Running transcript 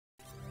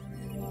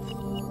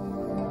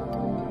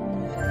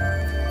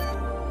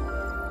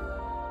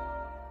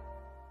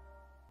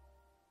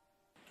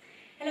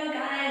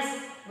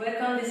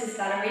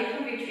start away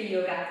from Victory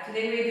Yoga.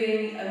 Today we're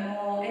doing a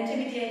more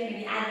intermediate,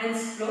 maybe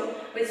advanced flow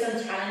with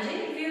some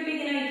challenging. If you're a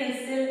beginner, you can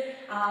still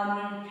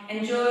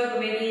enjoy, but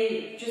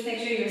maybe just make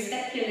sure you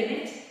respect your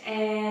limit.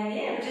 And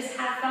yeah, just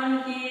have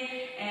fun here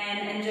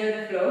and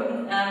enjoy the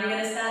flow. We're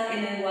going to start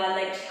in a wild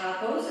leg char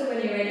pose. So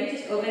when you're ready,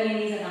 just open your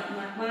knees and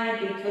not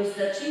wide, big toes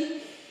touching.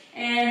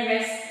 And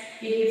rest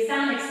your hips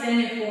down,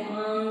 extend your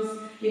forearms,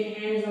 your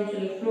hands onto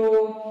the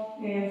floor,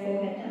 and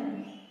forehead down.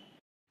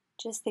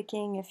 Just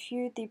taking a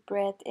few deep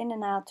breaths in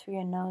and out through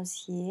your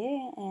nose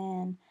here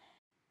and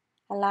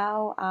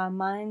allow our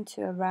mind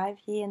to arrive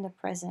here in the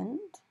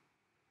present.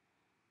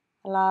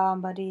 Allow our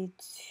body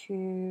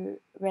to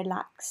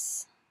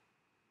relax.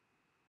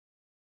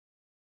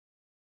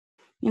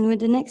 And with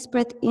the next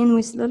breath in,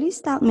 we slowly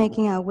start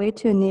making our way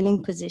to a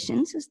kneeling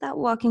position. So start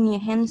walking your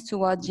hands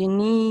towards your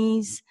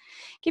knees.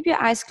 Keep your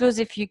eyes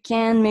closed if you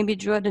can. Maybe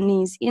draw the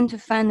knees in to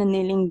find a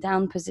kneeling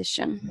down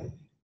position.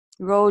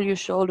 Roll your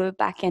shoulder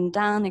back and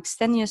down.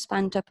 Extend your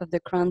spine top of the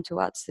crown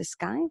towards the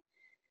sky.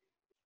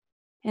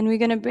 And we're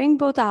going to bring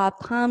both our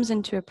palms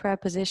into a prayer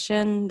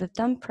position, the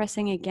thumb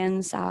pressing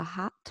against our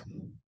heart.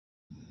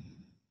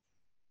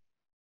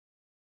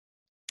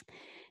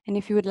 And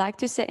if you would like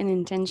to set an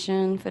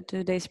intention for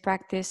today's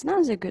practice, now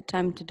is a good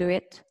time to do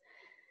it.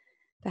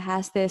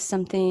 Perhaps there's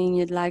something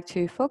you'd like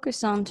to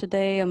focus on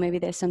today, or maybe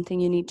there's something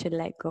you need to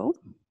let go.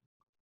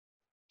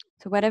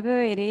 So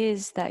whatever it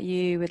is that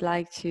you would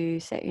like to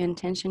set your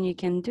intention, you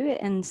can do it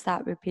and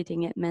start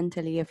repeating it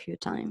mentally a few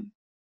times.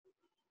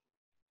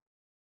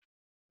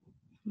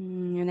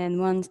 And then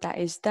once that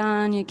is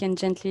done, you can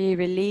gently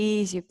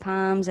release your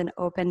palms and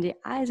open the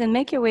eyes and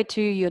make your way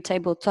to your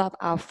tabletop,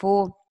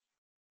 R4,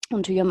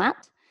 onto your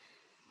mat.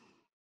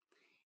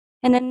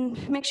 And then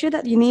make sure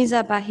that your knees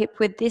are about hip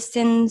width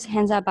distance,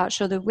 hands are about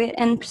shoulder width,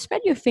 and spread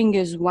your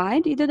fingers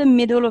wide, either the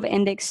middle of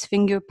index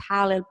finger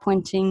parallel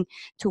pointing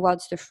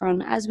towards the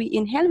front. As we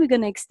inhale, we're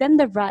going to extend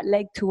the right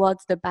leg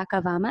towards the back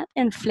of our mat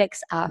and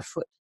flex our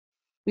foot.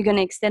 We're going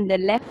to extend the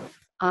left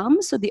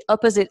arm, so the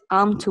opposite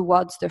arm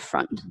towards the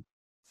front.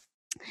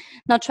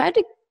 Now try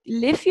to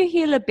lift your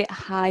heel a bit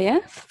higher,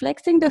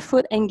 flexing the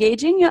foot,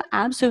 engaging your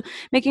abs, so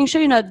making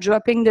sure you're not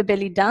dropping the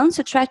belly down.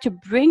 So try to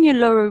bring your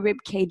lower rib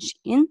cage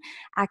in,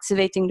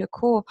 activating the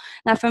core.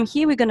 Now from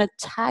here, we're going to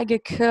tiger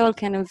curl,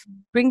 kind of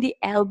bring the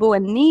elbow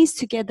and knees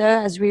together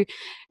as we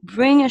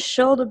bring your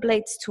shoulder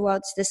blades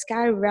towards the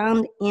sky,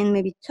 round in,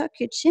 maybe tuck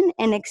your chin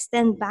and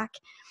extend back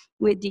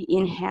with the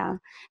inhale.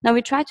 Now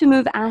we try to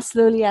move as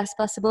slowly as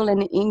possible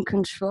and in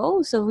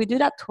control. So we do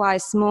that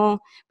twice more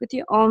with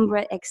your own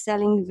breath,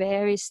 exhaling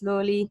very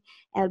slowly,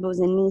 elbows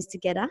and knees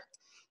together.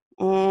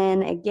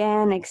 And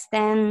again,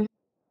 extend.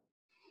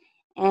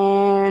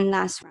 And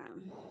last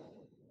round.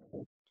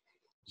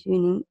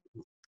 Tuning,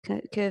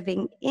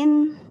 curving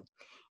in.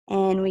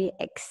 And we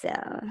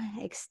exhale,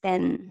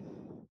 extend.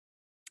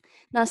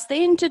 Now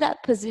stay into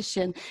that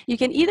position. You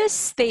can either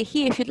stay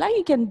here. If you'd like,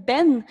 you can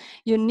bend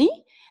your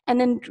knee and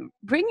then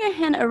bring your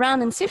hand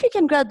around and see if you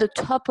can grab the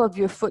top of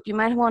your foot. You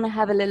might want to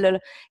have a little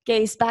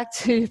gaze back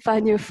to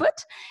find your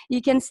foot.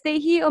 You can stay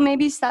here or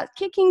maybe start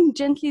kicking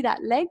gently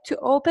that leg to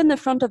open the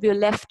front of your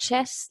left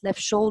chest, left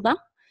shoulder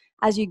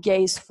as you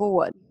gaze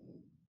forward.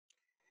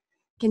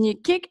 Can you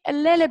kick a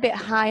little bit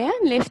higher,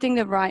 lifting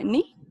the right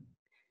knee?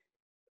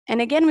 And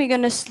again, we're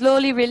going to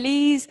slowly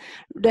release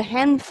the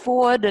hand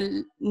forward,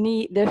 the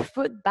knee, the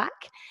foot back,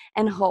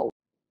 and hold.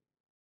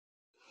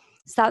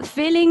 Start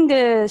feeling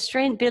the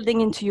strength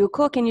building into your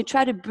core. Can you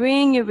try to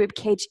bring your rib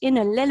cage in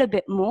a little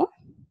bit more?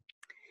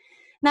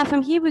 Now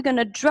from here, we're going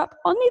to drop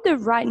only the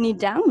right knee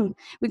down.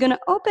 We're going to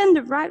open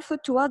the right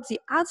foot towards the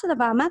outside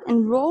of our mat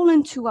and roll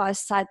into our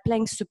side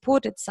plank,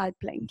 supported side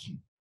plank.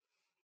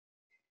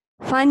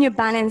 Find your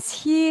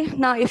balance here.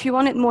 Now, if you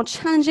want it more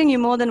challenging, you're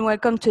more than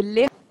welcome to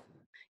lift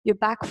your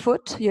back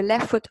foot, your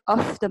left foot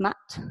off the mat.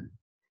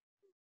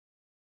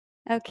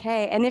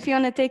 Okay, and if you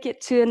want to take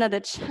it to another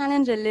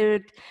challenge, a little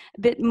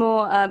bit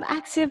more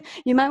active,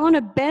 you might want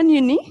to bend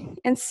your knee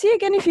and see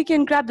again if you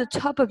can grab the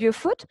top of your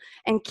foot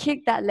and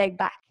kick that leg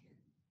back.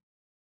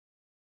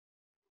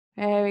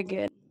 Very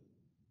good.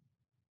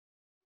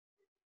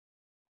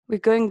 We're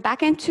going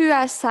back into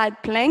our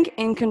side plank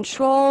in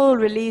control,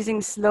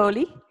 releasing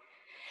slowly.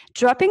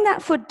 Dropping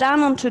that foot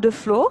down onto the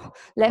floor,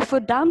 left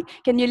foot down.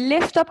 Can you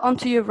lift up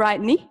onto your right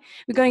knee?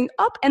 We're going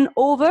up and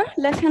over,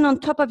 left hand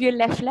on top of your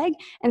left leg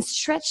and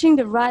stretching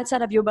the right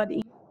side of your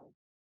body.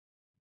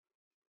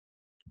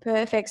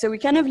 Perfect. So we're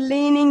kind of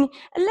leaning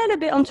a little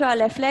bit onto our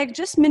left leg,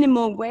 just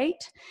minimal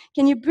weight.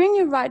 Can you bring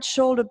your right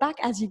shoulder back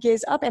as you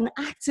gaze up and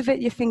activate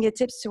your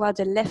fingertips towards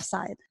the left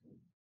side?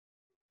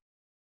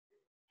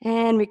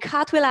 And we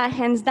cartwheel our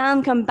hands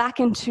down, come back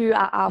into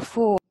our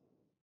R4.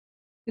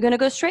 We're going to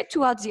go straight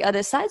towards the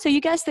other side. So you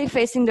guys stay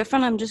facing the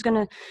front. I'm just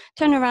going to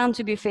turn around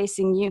to be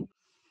facing you.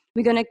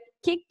 We're going to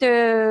kick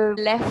the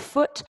left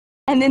foot,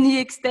 and then you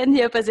extend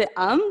the opposite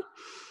arm.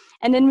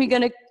 And then we're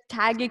going to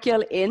tiger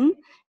curl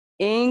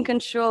in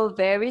control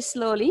very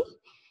slowly,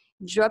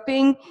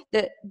 touching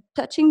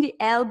the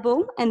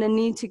elbow and the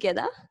knee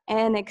together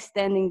and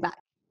extending back.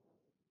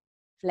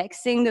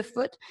 flexing the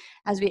foot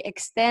as we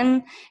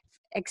extend,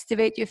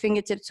 activate your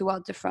fingertips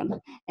towards the front.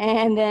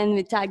 And then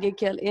we tiger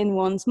curl in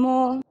once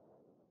more.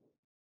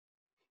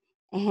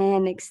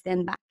 And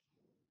extend back.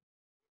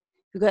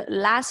 We got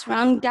last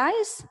round,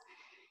 guys.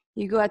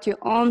 You go at your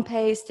own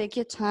pace, take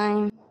your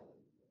time.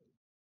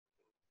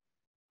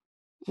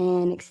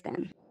 And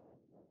extend.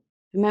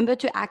 Remember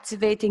to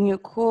activating your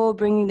core,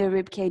 bringing the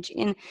rib cage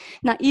in.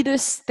 Now either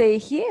stay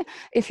here,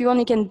 if you want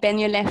you can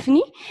bend your left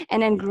knee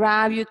and then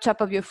grab your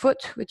top of your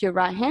foot with your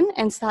right hand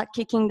and start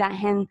kicking that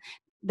hand,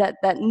 that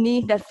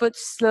knee, that foot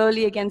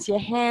slowly against your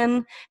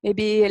hand,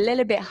 maybe a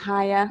little bit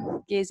higher,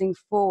 gazing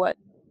forward.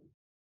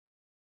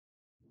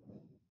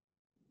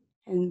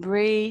 And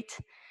breathe.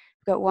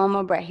 Got one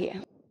more breath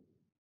here.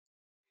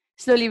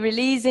 Slowly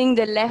releasing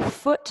the left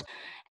foot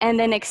and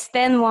then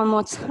extend one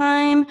more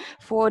time,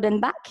 forward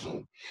and back.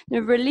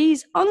 Then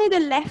release only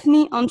the left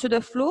knee onto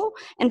the floor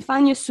and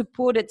find your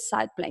supported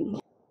side plank.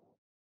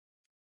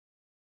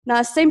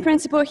 Now, same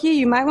principle here,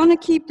 you might want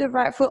to keep the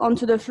right foot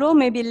onto the floor,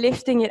 maybe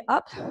lifting it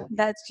up.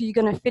 That's, you're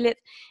going to feel it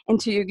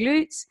into your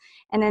glutes.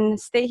 And then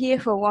stay here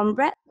for one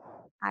breath,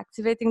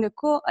 activating the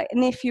core.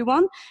 And if you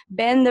want,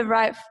 bend the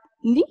right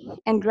knee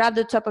and grab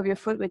the top of your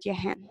foot with your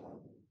hand.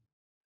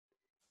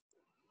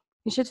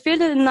 You should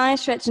feel a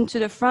nice stretch into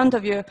the front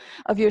of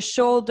your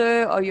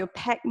shoulder or your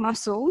pec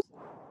muscles.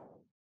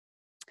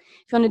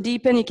 If you want to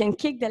deepen, you can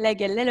kick the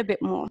leg a little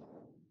bit more.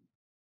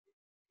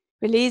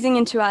 Releasing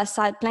into our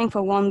side plank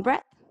for one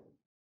breath.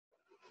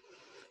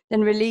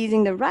 Then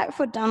releasing the right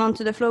foot down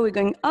onto the floor. We're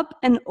going up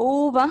and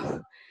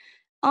over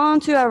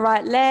onto our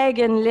right leg,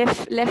 and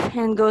left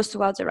hand goes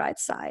towards the right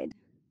side.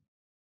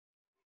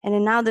 And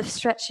then now the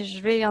stretch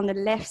is really on the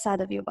left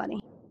side of your body.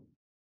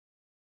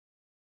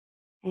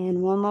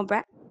 And one more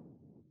breath.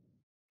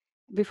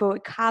 Before we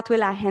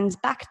cartwheel our hands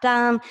back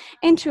down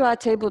into our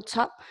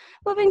tabletop,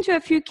 moving to a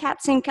few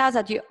cats and cows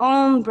at your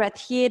own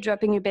breath here,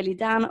 dropping your belly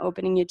down,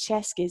 opening your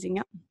chest, gazing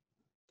up.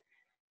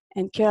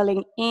 And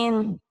curling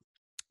in,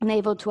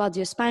 navel towards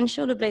your spine,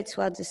 shoulder blades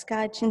towards the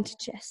sky, chin to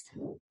chest.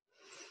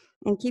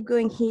 And keep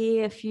going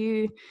here, a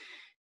few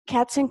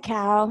cats and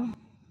cow.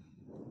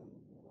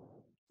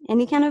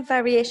 Any kind of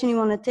variation you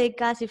want to take,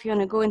 guys, if you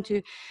want to go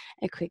into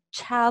a quick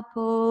child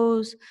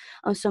pose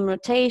or some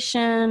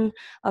rotation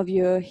of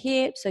your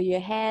hips or your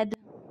head.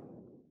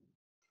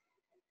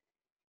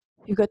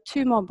 You've got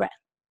 2 more breaths.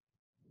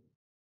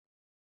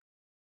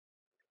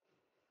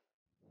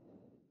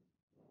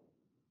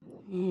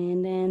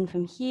 And then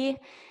from here,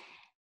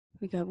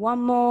 we got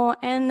 1 more.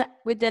 And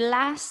with the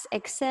last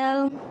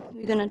exhale,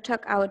 we're going to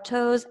tuck our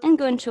toes and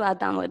go into our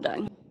downward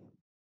dog.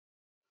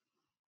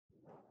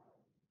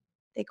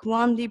 Take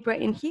 1 deep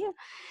breath in here.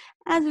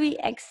 As we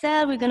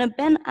exhale, we're going to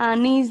bend our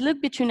knees,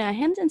 look between our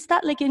hands, and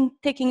start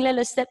taking a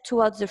little step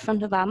towards the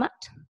front of our mat.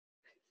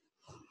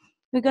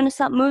 We're going to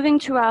start moving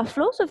to our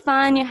floor, so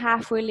find your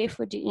halfway lift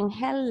with the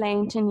inhale,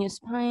 lengthen your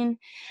spine.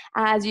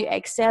 As you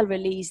exhale,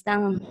 release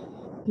down.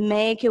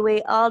 Make your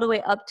way all the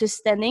way up to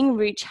standing,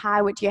 reach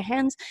high with your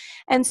hands,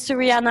 and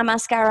Surya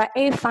Namaskara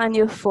A, find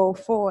your fall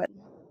forward.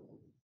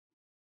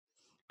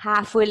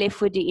 Halfway lift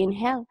with the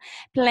inhale.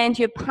 Plant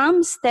your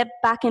palms, step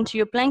back into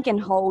your plank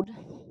and hold.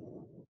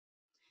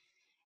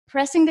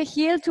 Pressing the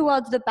heel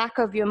towards the back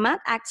of your mat,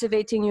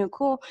 activating your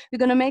core. We're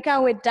going to make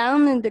our way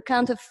down in the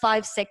count of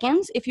 5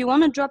 seconds. If you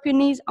want to drop your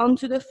knees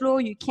onto the floor,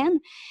 you can.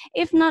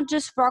 If not,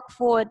 just rock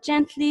forward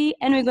gently.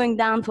 And we're going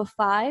down for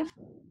 5,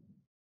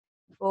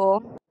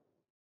 4,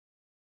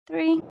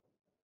 3,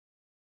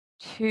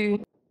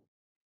 2,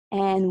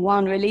 and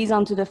 1. Release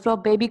onto the floor.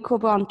 Baby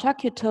cobra,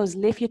 untuck your toes,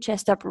 lift your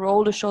chest up,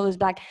 roll the shoulders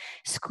back,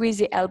 squeeze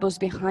your elbows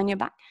behind your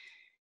back,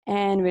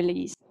 and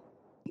release.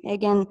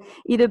 Again,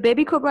 either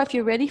baby cobra, if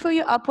you're ready for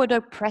your upward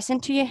dog, press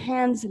into your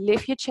hands,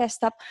 lift your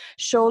chest up,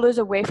 shoulders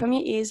away from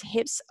your ears,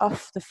 hips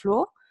off the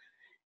floor,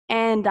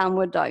 and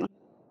downward dog.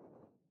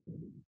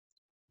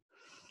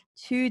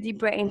 2 deep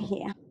breath in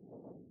here.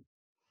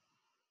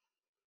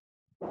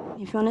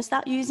 If you want to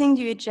start using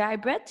the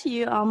Ujjayi breath,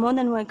 you are more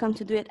than welcome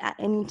to do it at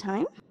any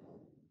time.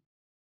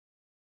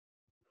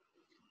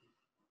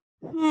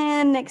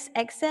 And next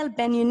exhale,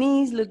 bend your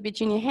knees, look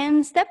between your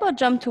hands, step or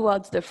jump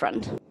towards the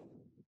front.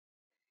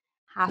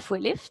 Halfway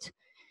lift,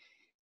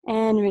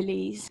 and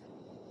release.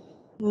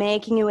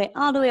 Making your way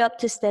all the way up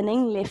to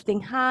standing,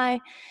 lifting high.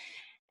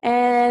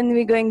 And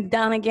we're going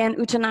down again,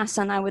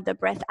 Uttanasana with the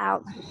breath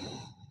out.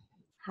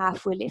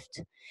 Halfway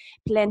lift.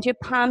 Plant your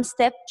palm,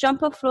 step,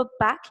 jump or float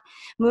back.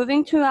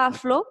 Moving to our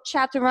floor,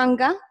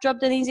 Chaturanga.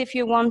 Drop the knees if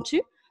you want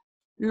to.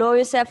 Lower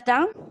yourself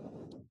down.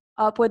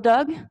 Upward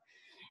dog.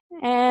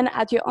 And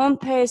at your own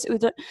pace,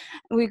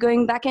 we're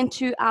going back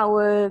into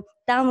our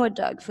downward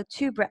dog for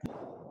 2 breaths.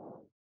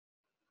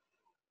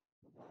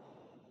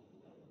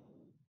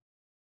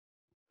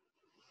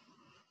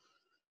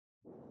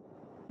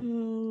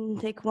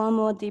 Take 1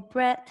 more deep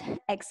breath.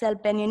 Exhale,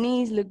 bend your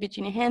knees, look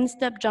between your hands,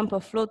 step, jump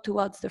or float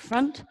towards the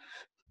front.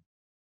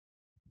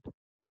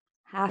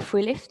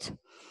 Halfway lift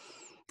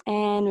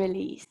and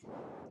release.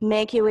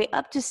 Make your way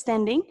up to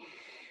standing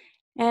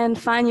and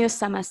find your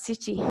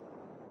Samasthiti.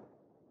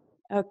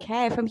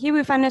 Okay, from here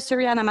we find a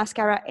Surya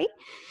Namaskara A.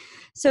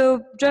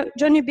 So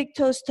join your big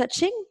toes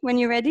touching when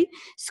you're ready.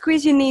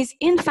 Squeeze your knees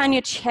in, find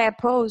your chair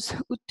pose,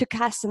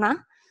 Uttakasana.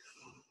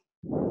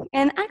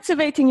 And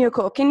activating your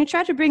core. Can you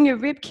try to bring your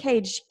rib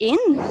cage in?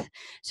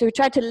 So we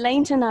try to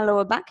lengthen our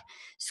lower back,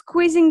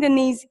 squeezing the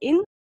knees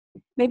in.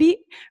 Maybe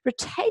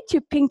rotate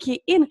your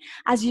pinky in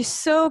as you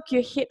soak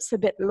your hips a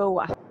bit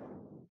lower.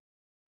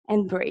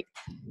 And breathe.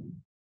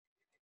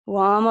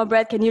 One more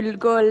breath. Can you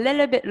go a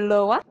little bit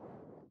lower?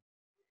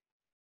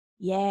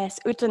 Yes,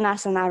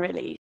 Uttanasana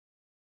release.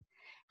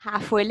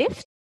 Halfway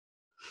lift.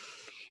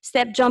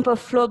 Step, jump, or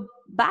float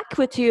back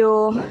with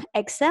your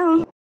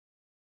exhale.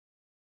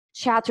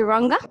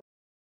 Chaturanga.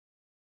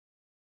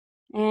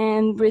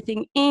 And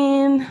breathing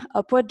in,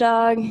 upward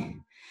dog.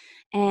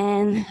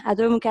 And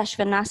Adho Mukha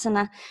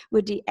Svanasana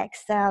with the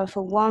exhale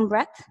for one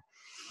breath.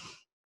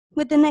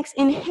 With the next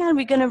inhale,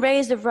 we're going to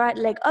raise the right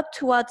leg up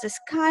towards the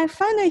sky.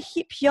 Find a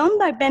hip yawn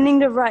by bending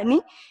the right knee.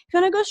 If you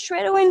want to go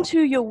straight away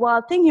into your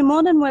wild thing, you're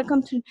more than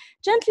welcome to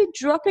gently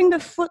dropping the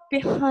foot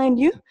behind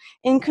you.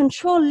 In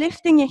control,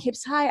 lifting your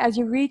hips high as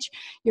you reach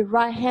your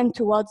right hand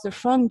towards the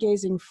front,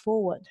 gazing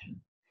forward.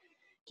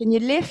 Can you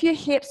lift your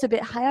hips a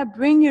bit higher?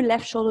 Bring your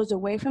left shoulders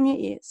away from your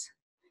ears.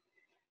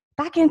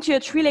 Back into your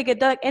three-legged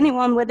dog,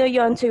 anyone, whether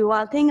you're into your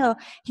wild thing or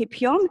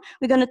hip yawn,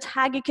 we're going to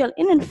tag your curl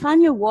in and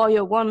find your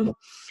warrior one.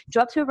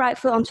 Drop your right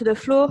foot onto the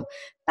floor.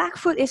 Back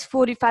foot is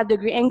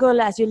 45-degree angle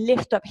as you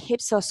lift up,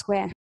 hips are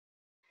square.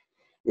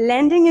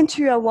 Landing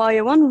into your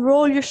warrior one,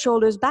 roll your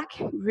shoulders back,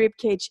 rib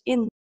cage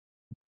in.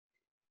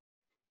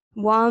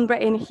 One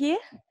breath in here.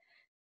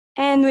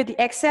 And with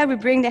the exhale, we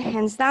bring the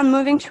hands down,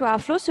 moving to our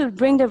floor. So we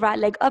bring the right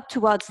leg up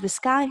towards the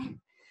sky.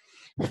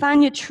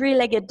 Find your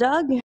three-legged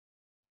dog.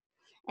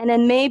 And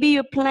then maybe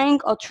your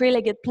plank or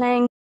three-legged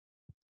plank.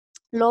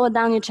 Lower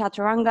down your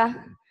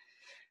chaturanga.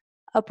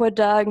 Upward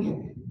dog.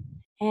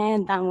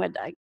 And downward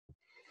dog.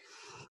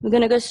 We're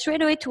going to go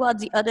straight away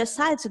towards the other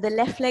side. So the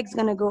left leg's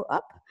going to go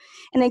up.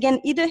 And again,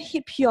 either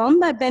hip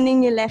yawn by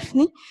bending your left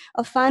knee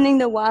or finding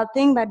the wild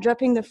thing by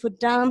dropping the foot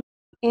down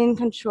in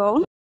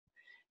control,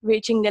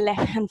 reaching the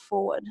left hand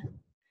forward.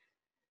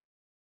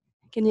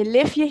 Can you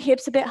lift your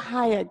hips a bit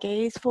higher?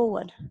 Gaze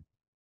forward.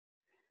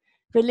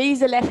 Release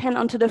the left hand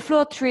onto the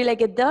floor,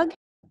 three-legged dog.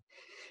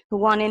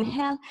 One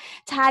inhale.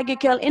 Tag your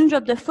curl in,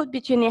 drop the foot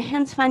between your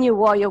hands, find your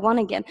warrior one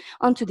again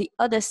onto the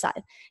other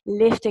side,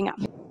 lifting up.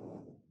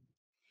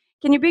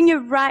 Can you bring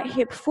your right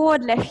hip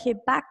forward, left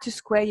hip back to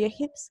square your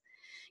hips?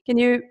 Can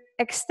you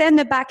extend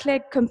the back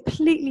leg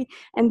completely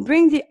and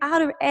bring the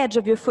outer edge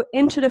of your foot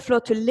into the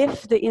floor to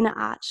lift the inner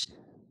arch?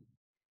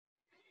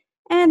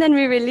 And then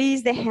we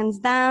release the hands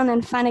down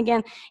and find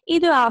again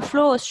either our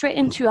floor or straight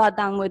into our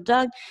downward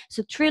dog.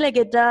 So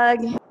three-legged dog,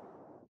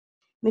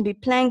 maybe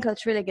plank or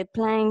three-legged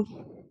plank,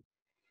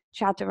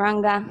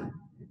 chaturanga,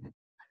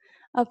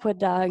 upward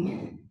dog,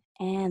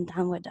 and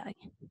downward dog.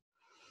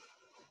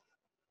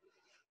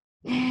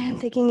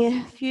 And taking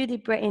a few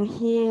deep breaths in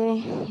here,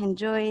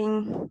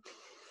 enjoying.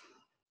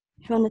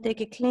 If you want to take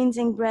a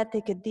cleansing breath,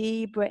 take a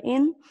deep breath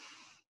in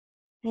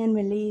and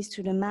release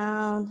through the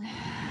mouth.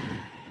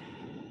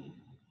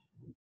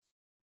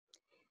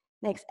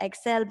 Next,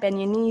 exhale, bend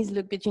your knees,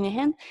 look between your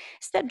hands.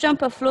 Step,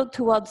 jump, or float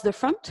towards the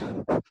front.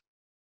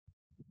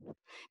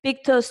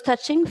 Big toes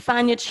touching,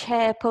 find your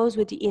chair pose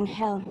with the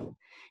inhale,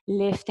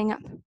 lifting up.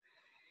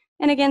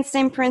 And again,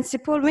 same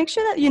principle, make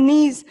sure that your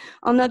knees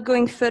are not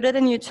going further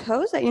than your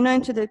toes, that you're not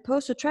into the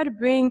pose, so try to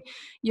bring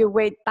your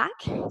weight back.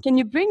 Can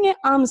you bring your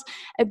arms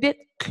a bit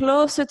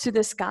closer to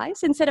the sky?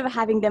 So instead of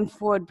having them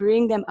forward,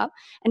 bring them up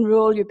and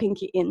roll your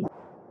pinky in.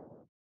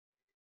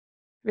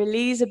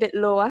 Release a bit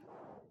lower.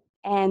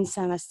 And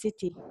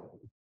Samasthiti.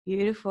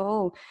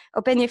 Beautiful.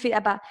 Open your feet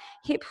about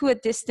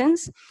hip-width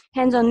distance.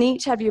 Hands on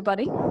each of your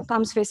body.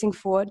 Palms facing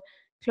forward.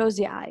 Close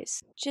your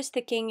eyes. Just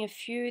taking a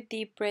few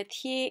deep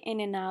breaths here,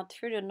 in and out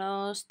through the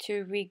nose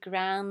to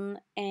reground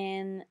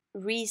and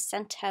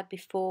recenter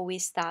before we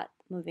start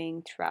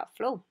moving through our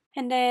flow.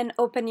 And then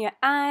open your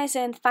eyes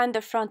and find the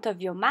front of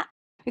your mat.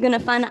 We're going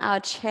to find our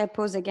chair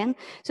pose again.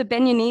 So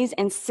bend your knees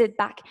and sit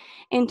back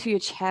into your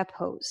chair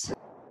pose.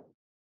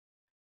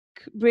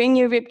 Bring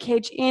your rib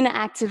cage in,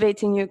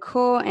 activating your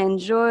core.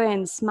 Enjoy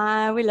and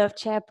smile. We love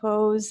chair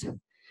pose.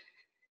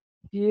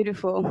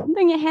 Beautiful.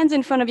 Bring your hands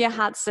in front of your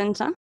heart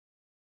center.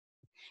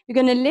 You're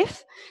going to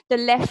lift the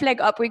left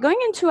leg up. We're going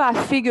into our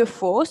figure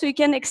four. So you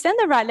can extend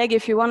the right leg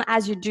if you want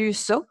as you do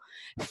so.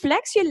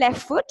 Flex your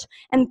left foot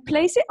and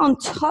place it on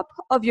top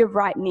of your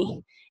right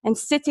knee. And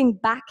sitting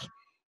back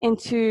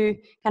into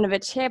kind of a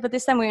chair, but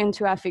this time we're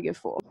into our figure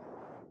four.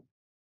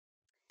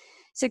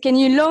 So can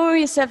you lower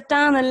yourself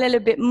down a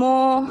little bit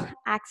more,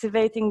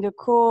 activating the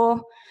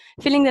core,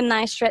 feeling the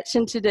nice stretch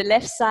into the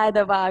left side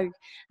of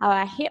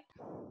our hip.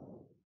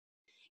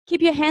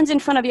 Keep your hands in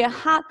front of your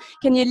heart.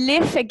 Can you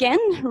lift again?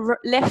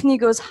 Left knee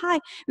goes high.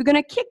 We're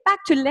going to kick back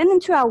to land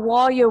into our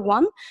warrior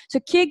one. So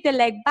kick the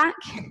leg back,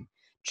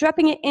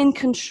 dropping it in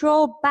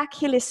control. Back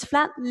heel is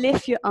flat.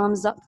 Lift your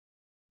arms up.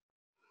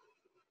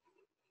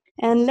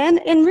 And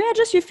land and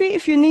readjust your feet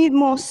if you need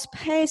more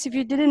space, if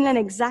you didn't land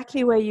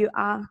exactly where you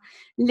are.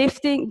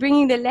 Lifting,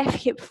 bringing the left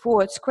hip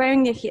forward,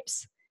 squaring your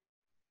hips.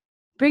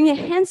 Bring your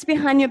hands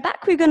behind your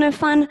back. We're going to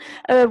find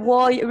a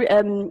warrior,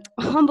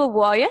 humble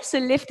warrior. So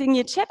lifting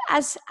your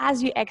chest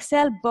as you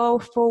exhale, bow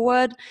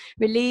forward,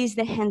 release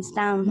the hands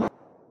down.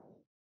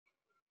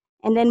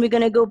 And then we're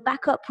going to go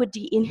back up with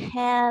the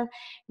inhale,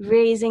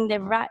 raising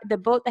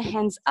both the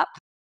hands up.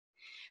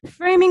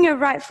 Framing your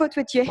right foot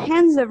with your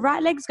hands, the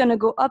right leg's going to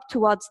go up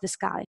towards the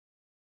sky.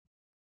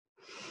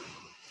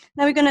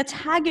 Now we're going to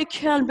tag your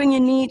curl, bring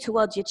your knee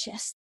towards your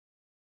chest.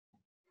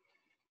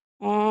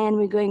 And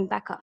we're going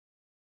back up.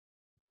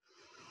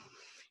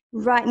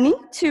 Right knee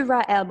to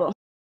right elbow.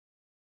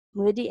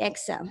 With the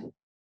exhale,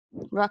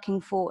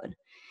 rocking forward.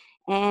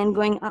 And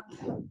going up.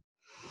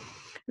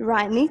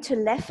 Right knee to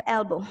left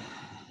elbow.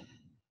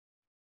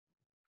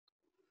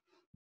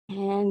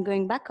 And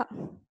going back up.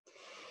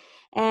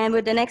 And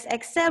with the next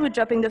exhale, we're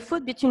dropping the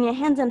foot between your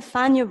hands and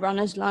find your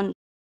runner's lunge.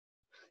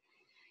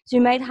 So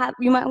you might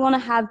want to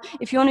have,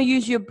 if you want to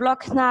use your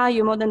block now,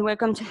 you're more than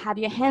welcome to have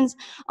your hands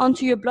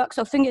onto your blocks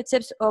or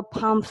fingertips or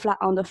palm flat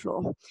on the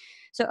floor.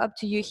 So up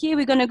to you here.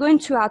 We're going to go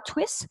into our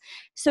twist.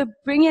 So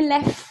bring your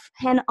left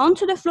hand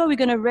onto the floor. We're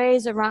going to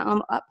raise the right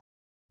arm up,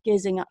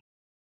 gazing up.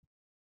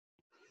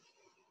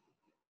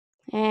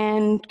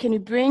 And can you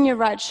bring your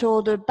right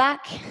shoulder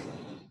back?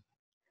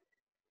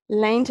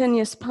 Lengthen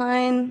your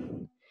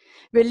spine.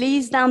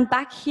 Release down,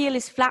 back heel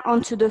is flat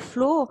onto the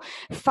floor.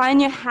 Find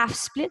your half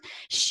split.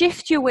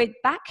 Shift your weight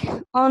back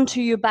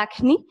onto your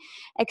back knee.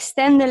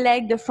 Extend the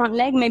leg, the front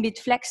leg, maybe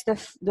flex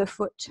the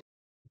foot.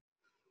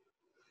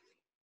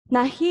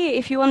 Now here,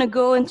 if you want to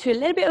go into a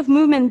little bit of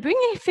movement, bring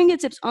your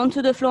fingertips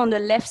onto the floor on the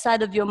left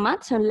side of your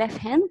mat, so left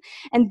hand,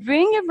 and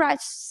bring your right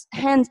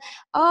hand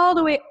all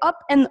the way up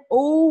and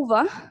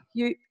over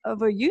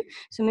you.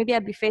 So maybe I'll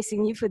be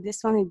facing you for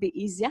this one, it'll be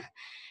easier.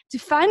 To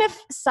find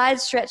a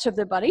side stretch of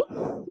the body,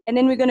 and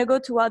then we're going to go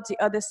towards the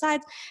other side.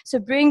 So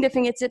bring the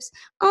fingertips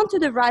onto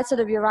the right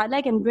side of your right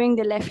leg and bring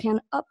the left hand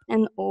up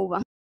and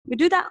over. We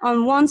do that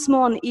on once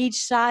more on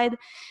each side.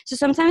 So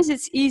sometimes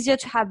it's easier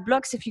to have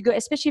blocks if you go,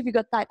 especially if you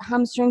got tight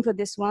hamstring for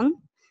this one.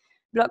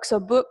 Blocks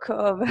or book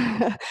of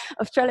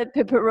toilet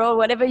paper roll,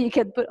 whatever you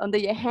can put under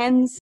your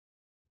hands.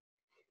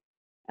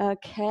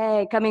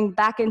 Okay, coming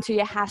back into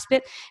your half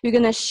split. You're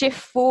going to shift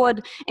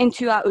forward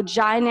into our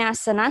Ujjayi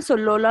Asana, so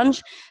low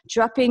lunge,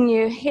 dropping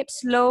your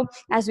hips low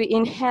as we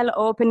inhale,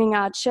 opening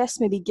our chest,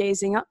 maybe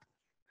gazing up.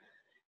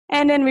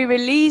 And then we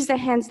release the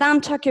hands down,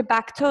 tuck your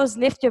back toes,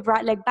 lift your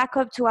right leg back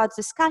up towards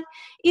the sky.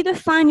 Either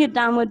find your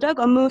downward dog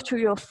or move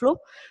through your flow.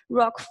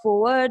 Rock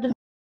forward,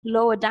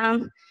 lower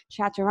down,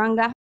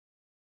 chaturanga,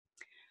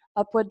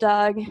 upward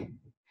dog,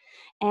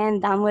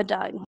 and downward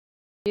dog.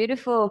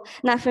 Beautiful.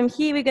 Now from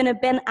here, we're going to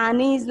bend our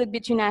knees, look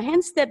between our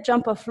hands, step,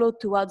 jump, or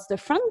float towards the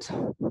front.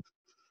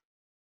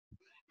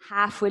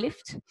 Halfway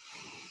lift.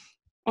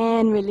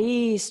 And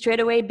release.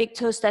 Straight away, big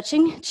toes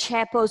touching.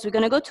 Chair pose. We're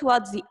going to go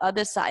towards the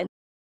other side.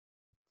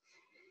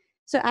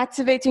 So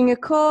activating your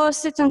core,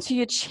 sit onto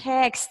your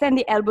chair, extend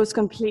the elbows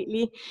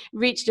completely,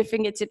 reach the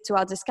fingertip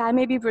towards the sky,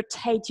 maybe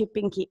rotate your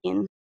pinky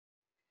in.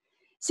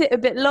 Sit a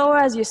bit lower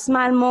as you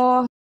smile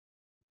more.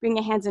 Bring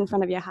your hands in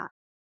front of your heart.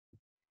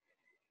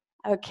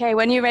 Okay,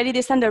 when you're ready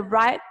this time, the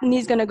right knee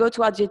is going to go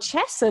towards your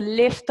chest. So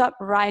lift up,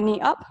 right knee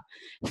up.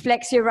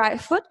 Flex your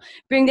right foot.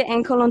 Bring the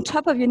ankle on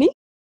top of your knee.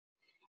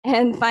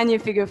 And find your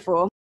figure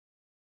four.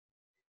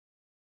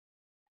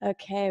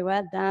 Okay,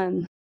 well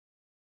done.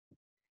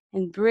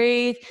 And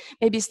breathe.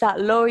 Maybe start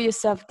lower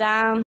yourself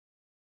down.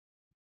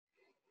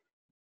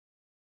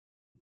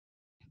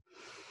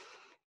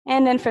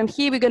 And then from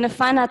here, we're going to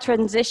find our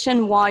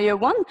transition warrior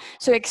one.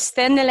 So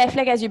extend the left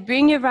leg as you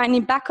bring your right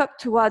knee back up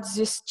towards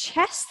your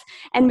chest.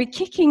 And we're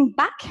kicking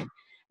back,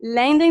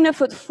 landing the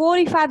foot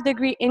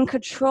 45-degree in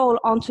control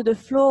onto the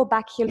floor,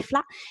 back heel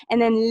flat,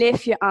 and then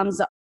lift your arms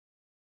up.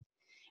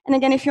 And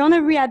again, if you want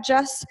to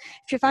readjust,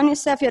 if you find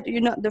yourself,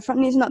 the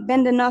front knee is not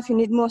bent enough, you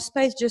need more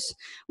space, just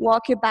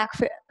walk your back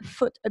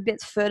foot a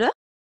bit further.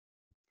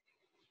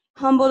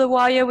 Humble the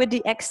warrior with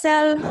the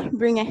exhale.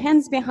 Bring your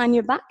hands behind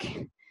your back.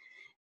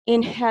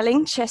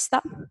 Inhaling, chest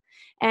up,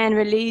 and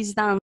release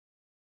down.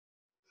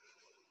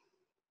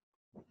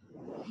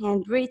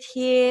 And breathe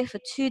here for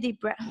 2 deep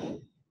breaths.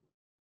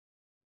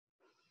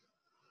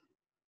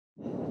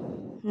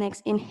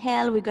 Next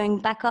inhale, we're going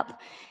back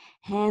up,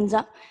 hands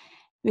up.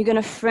 We're going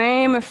to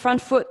frame a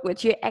front foot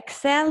with your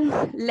exhale.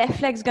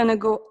 Left leg's going to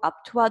go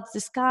up towards the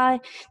sky.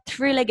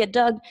 3-legged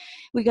dog.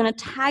 We're going to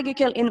tag your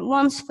curl in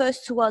once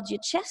first towards your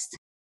chest.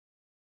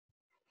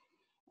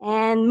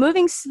 And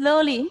moving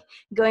slowly,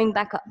 going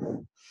back up.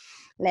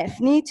 Left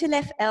knee to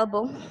left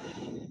elbow.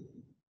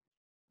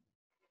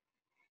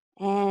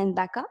 And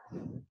back up.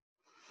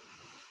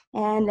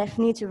 And left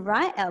knee to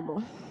right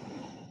elbow.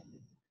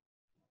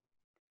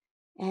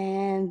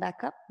 And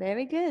back up.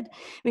 Very good.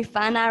 We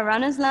find our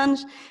runner's lunge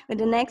with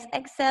the next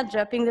exhale,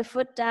 dropping the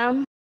foot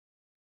down.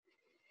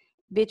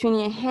 Between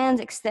your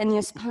hands, extend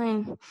your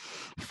spine.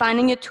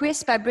 Finding your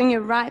twist by bringing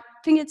your right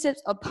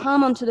fingertips or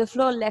palm onto the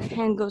floor. Left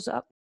hand goes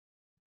up.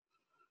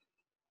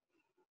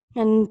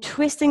 And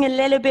twisting a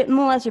little bit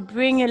more as you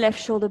bring your left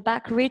shoulder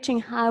back, reaching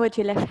high with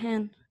your left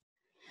hand.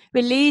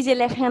 Release your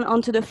left hand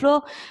onto the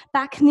floor,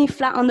 back knee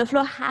flat on the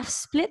floor, half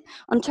split.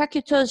 Untuck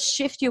your toes,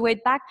 shift your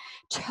weight back,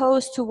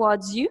 toes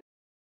towards you.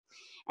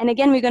 And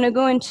again, we're going to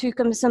go into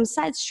some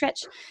side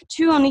stretch,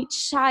 2 on each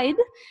side.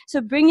 So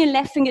bring your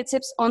left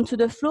fingertips onto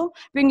the floor,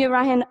 bring your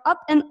right hand up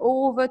and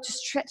over to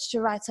stretch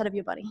the right side of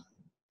your body.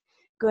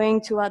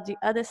 Going toward the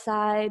other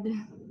side.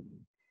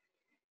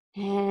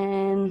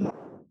 And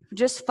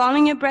just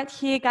following your breath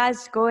here,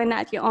 guys, going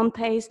at your own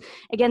pace.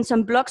 Again,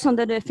 some blocks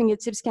under the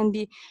fingertips can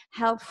be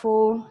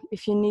helpful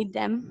if you need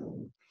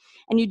them.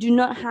 And you do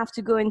not have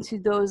to go into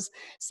those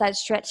side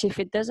stretch. If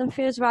it doesn't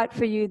feel right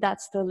for you,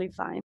 that's totally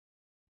fine.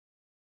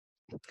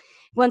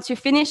 Once you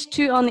finish,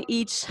 2 on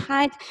each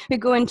side, we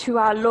go into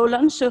our low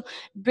lunge. So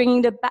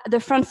bringing the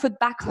front foot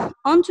back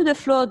onto the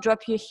floor, drop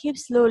your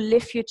hips low,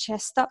 lift your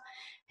chest up,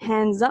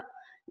 hands up.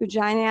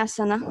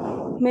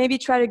 Ujjayi. Maybe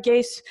try to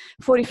gaze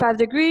 45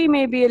 degrees,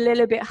 maybe a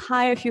little bit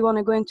higher if you want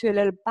to go into a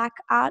little back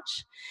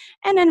arch.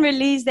 And then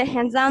release the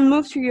hands down,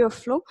 move to your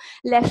flow.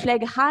 Left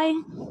leg high.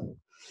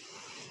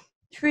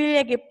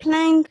 3-legged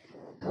plank.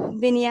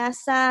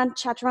 Vinyasa,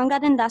 Chaturanga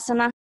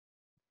Dandasana.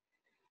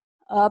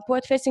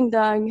 Upward facing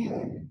dog.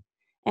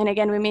 And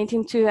again, we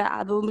maintain to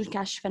Adho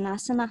Mukha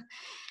Svanasana.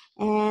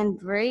 And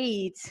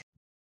breathe.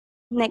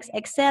 Next,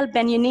 exhale,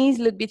 bend your knees,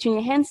 look between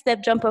your hands,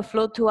 step, jump, or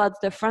float towards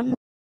the front.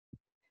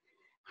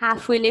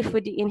 Halfway lift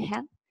with the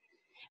inhale.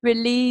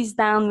 Release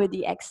down with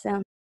the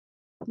exhale.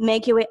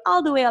 Make your way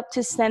all the way up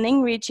to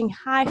standing, reaching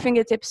high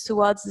fingertips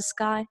towards the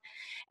sky.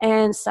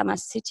 And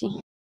Samasthiti.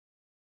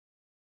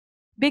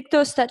 Big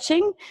toes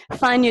touching.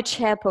 Find your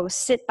chair pose.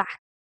 Sit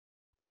back.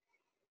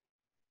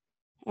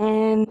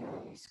 And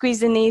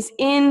squeeze the knees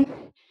in.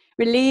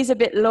 Release a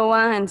bit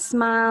lower and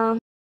smile.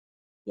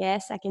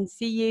 Yes, I can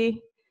see you.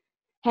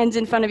 Hands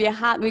in front of your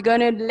heart. We're going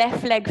to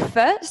left leg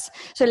first.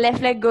 So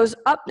left leg goes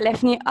up,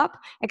 left knee up.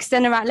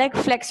 Extend the right leg,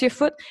 flex your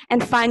foot,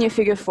 and find your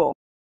figure 4.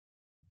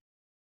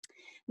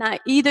 Now,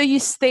 either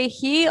you stay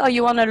here or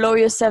you want to lower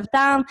yourself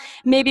down.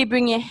 Maybe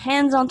bring your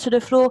hands onto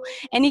the floor.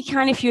 Any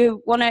kind, if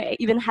you want to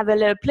even have a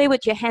little play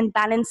with your hand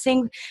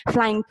balancing,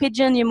 flying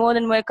pigeon, you're more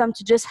than welcome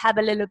to just have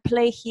a little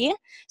play here.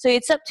 So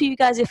it's up to you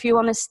guys if you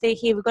want to stay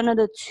here. We're going to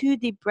do 2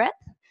 deep breaths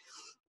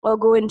or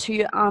go into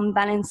your arm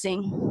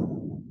balancing.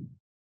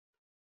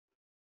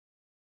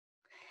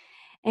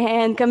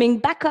 And coming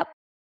back up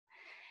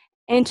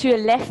into your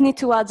left knee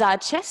towards our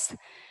chest.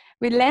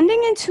 We're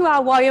landing into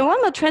our warrior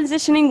 1 or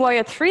transitioning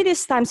warrior 3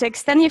 this time. So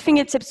extend your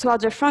fingertips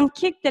towards the front,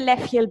 kick the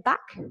left heel back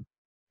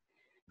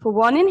for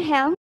 1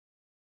 inhale,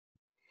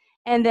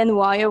 and then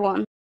warrior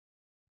 1.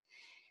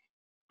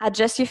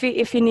 Adjust your feet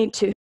if you need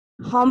to.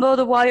 Humble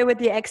the warrior with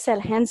the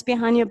exhale, hands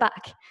behind your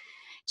back.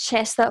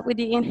 Chest up with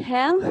the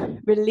inhale,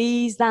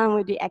 release down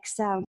with the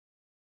exhale.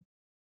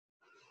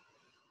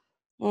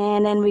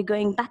 And then we're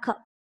going back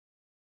up.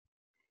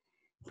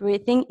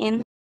 Breathing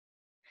in.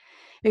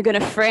 We're going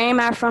to frame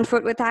our front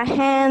foot with our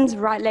hands.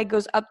 Right leg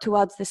goes up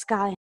towards the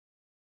sky.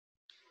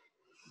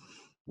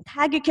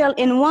 Tiger curl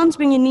in once.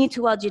 Bring your knee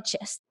towards your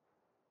chest.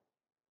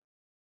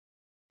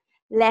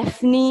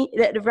 Left knee,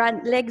 the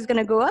right leg is going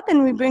to go up,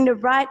 and we bring the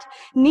right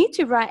knee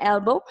to right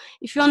elbow.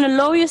 If you want to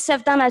lower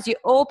yourself down as you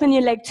open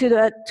your leg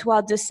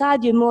towards the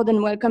side, you're more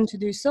than welcome to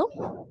do so.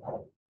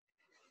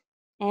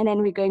 And then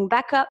we're going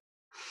back up.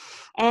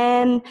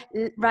 And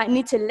right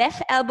knee to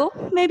left elbow.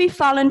 Maybe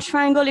fallen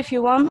triangle if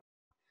you want.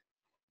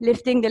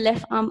 Lifting the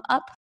left arm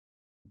up.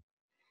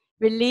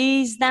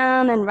 Release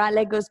down, and right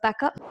leg goes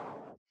back up.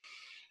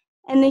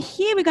 And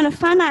here we're going to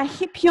find our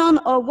hip yawn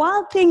or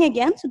wild thing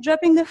again. So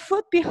dropping the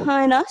foot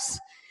behind us,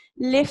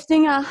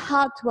 lifting our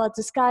heart towards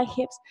the sky,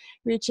 hips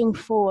reaching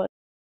forward.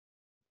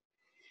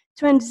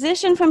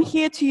 Transition from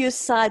here to your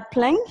side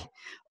plank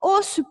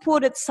or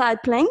supported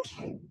side plank.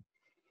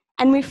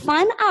 And we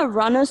find our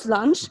runner's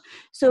lunge.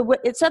 So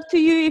it's up to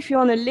you if you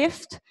want to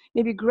lift.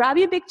 Maybe grab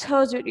your big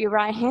toes with your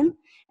right hand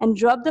and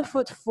drop the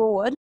foot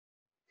forward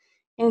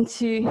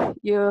into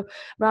your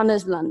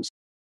runner's lunge.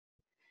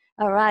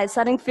 All right,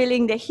 starting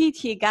feeling the heat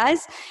here,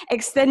 guys.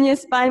 Extend your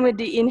spine with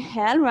the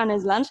inhale,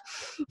 runner's lunge.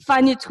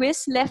 Find your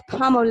twist, left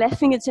palm or left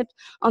fingertip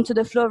onto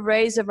the floor,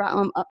 raise the right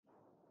arm up.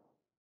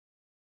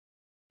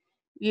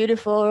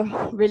 Beautiful.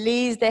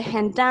 Release the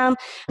hand down,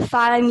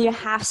 find your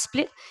half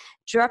split.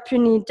 Drop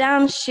your knee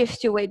down,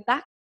 shift your weight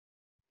back.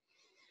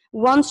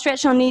 1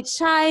 stretch on each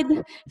side,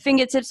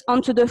 fingertips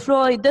onto the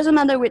floor. It doesn't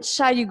matter which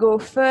side you go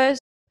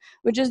first.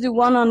 We just do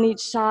 1 on each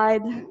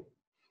side.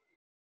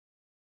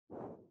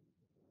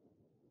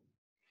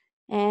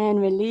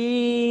 And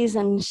release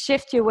and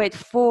shift your weight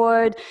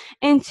forward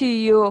into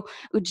your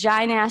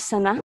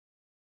Ujjayi.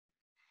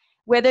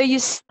 Whether you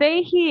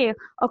stay here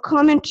or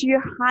come into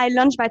your high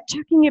lunge by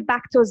tucking your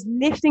back toes,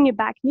 lifting your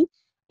back knee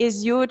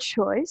is your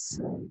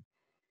choice.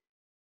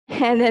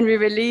 And then we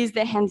release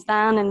the hands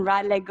down and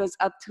right leg goes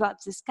up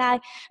towards the sky,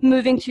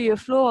 moving to your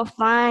floor,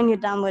 find your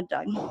downward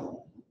dog.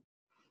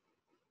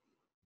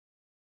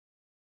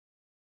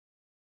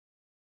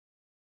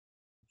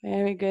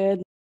 Very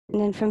good.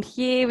 And then from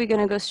here, we're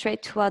going to go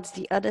straight towards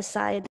the other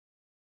side.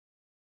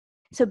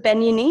 So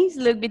bend your knees,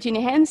 look between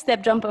your hands,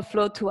 step, jump, or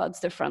float towards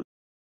the front.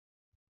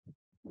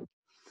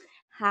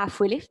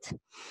 Halfway lift.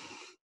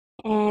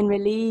 And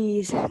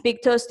release.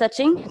 Big toes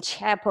touching,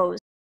 chair pose.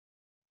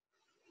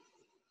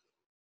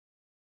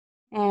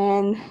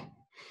 And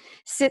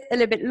sit a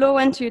little bit lower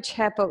into your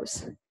chair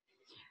pose.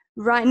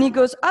 Right knee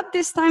goes up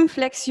this time,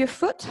 flex your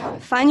foot.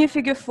 Find your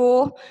figure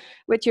four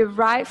with your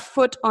right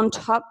foot on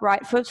top,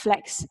 right foot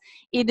flex.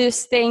 Either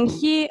staying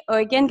here, or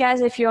again,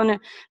 guys, if you want to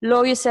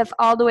lower yourself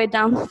all the way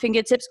down,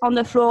 fingertips on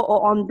the floor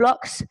or on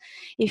blocks.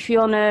 If you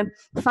want to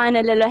find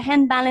a little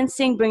hand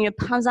balancing, bring your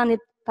palms on it.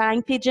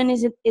 Flying pigeon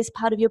is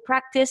part of your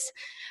practice.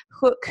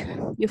 Hook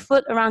your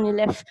foot around your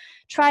left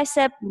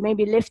tricep,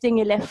 maybe lifting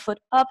your left foot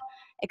up,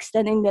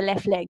 extending the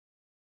left leg.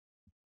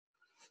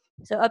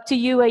 So up to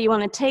you where you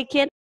want to take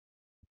it.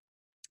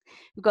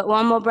 We've got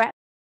one more breath.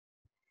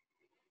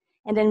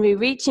 And then we're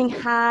reaching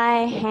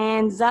high,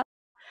 hands up,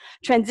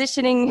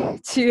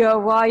 transitioning to a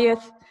warrior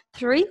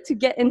three to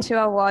get into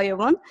our warrior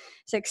one.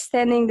 So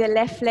extending the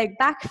left leg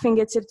back,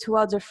 fingertip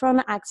towards the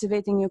front,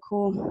 activating your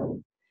core.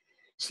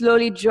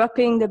 Slowly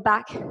dropping the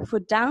back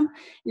foot down,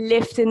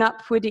 lifting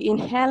up with the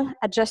inhale,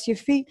 adjust your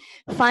feet,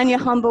 find your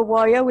humble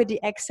warrior with the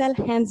exhale,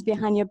 hands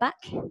behind your back.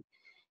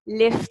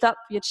 Lift up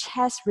your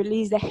chest,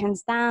 release the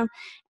hands down,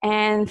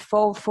 and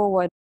fall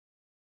forward.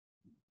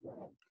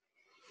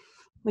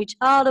 Reach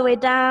all the way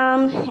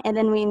down, and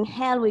then we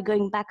inhale, we're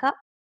going back up.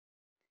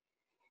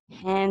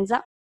 Hands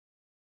up.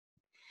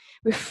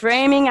 We're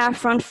framing our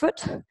front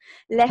foot.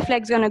 Left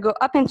leg's gonna go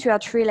up into our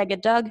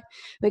three-legged dog.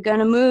 We're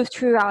gonna move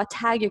through our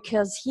tiger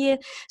curls here.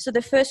 So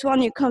the first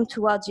one, you come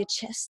towards your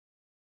chest.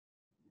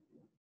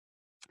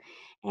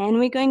 And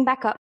we're going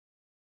back up.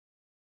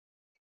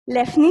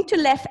 Left knee to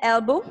left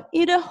elbow.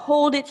 Either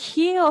hold it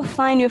here or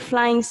find your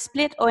flying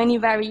split or any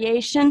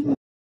variation.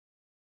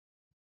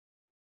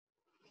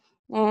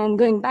 And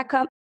going back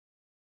up.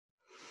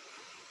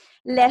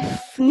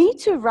 Left knee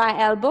to right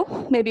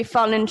elbow, maybe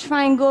falling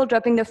triangle,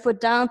 dropping the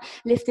foot down,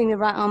 lifting the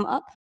right arm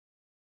up.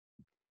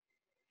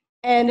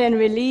 And then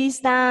release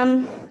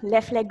down,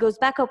 left leg goes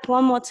back up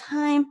one more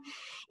time,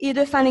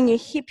 either finding your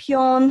hip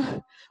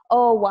yawn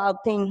or wild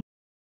thing.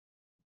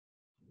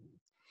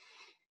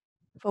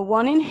 For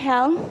one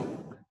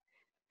inhale,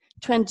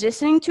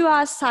 transitioning to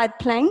our side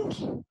plank.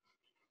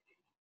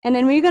 And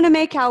then we're gonna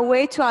make our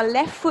way to our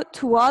left foot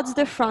towards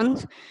the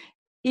front.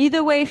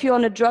 Either way, if you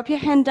want to drop your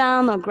hand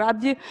down or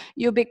grab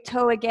your big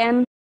toe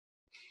again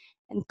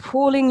and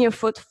pulling your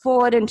foot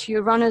forward into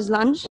your runner's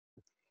lunge,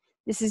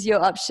 this is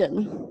your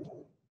option.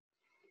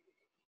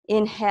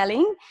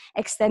 Inhaling,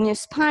 extend your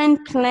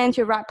spine, plant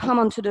your right palm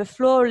onto the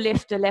floor,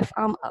 lift the left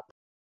arm up.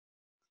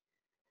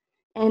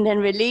 And then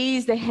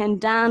release the hand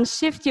down,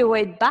 shift your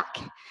weight back,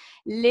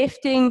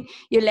 lifting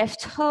your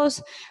left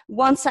toes,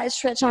 one side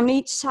stretch on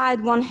each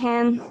side, one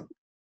hand,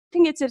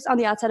 fingertips on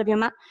the outside of your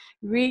mat,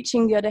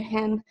 reaching the other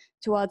hand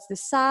towards the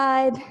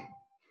side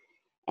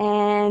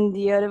and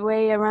the other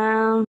way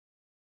around.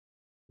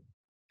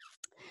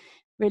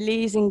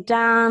 Releasing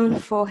down,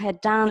 forehead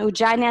down.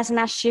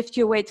 Ujjayi shift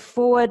your weight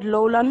forward,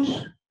 low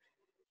lunge.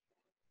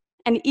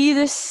 And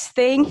either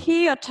staying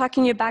here or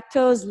tucking your back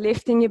toes,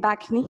 lifting your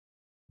back knee.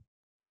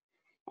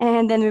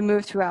 And then we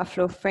move through our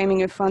flow, framing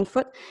your front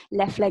foot.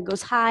 Left leg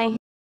goes high.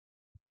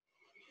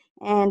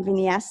 And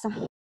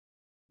Vinyasa.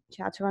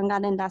 Chaturanga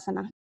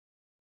Dandasana.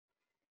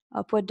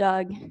 Upward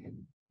dog.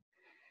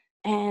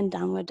 And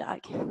downward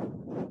dog.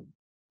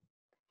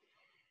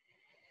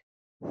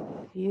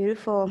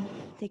 Beautiful.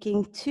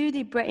 Taking 2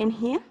 deep breaths in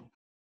here.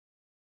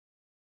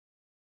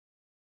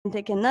 And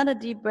take another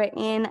deep breath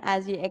in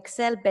as you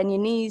exhale. Bend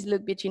your knees,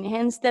 look between your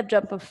hands, step,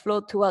 jump, and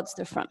float towards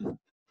the front.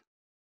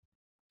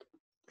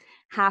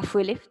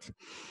 Halfway lift.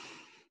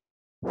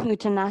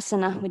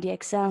 Uttanasana with the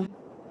exhale.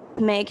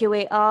 Make your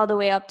way all the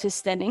way up to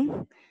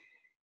standing.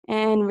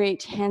 And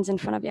reach hands in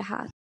front of your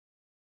heart.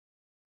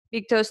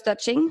 Big toes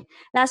touching.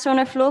 Last one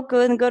on flow,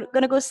 gonna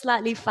go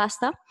slightly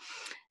faster.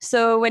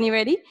 So when you're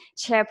ready,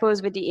 chair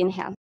pose with the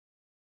inhale.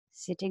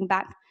 Sitting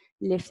back,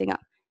 lifting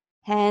up.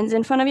 Hands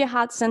in front of your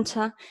heart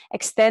center.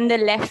 Extend the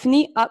left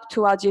knee up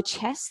towards your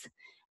chest.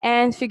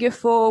 And figure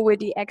four with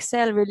the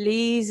exhale,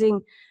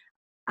 releasing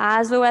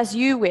as low as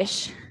you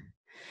wish.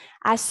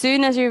 As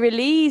soon as you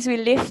release, we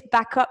lift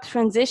back up,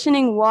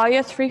 transitioning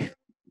warrior three.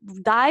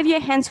 Dive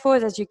your hands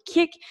forward as you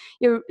kick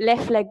your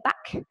left leg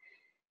back.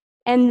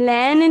 And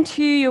land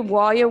into your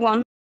warrior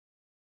one.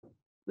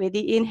 With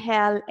the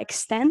inhale,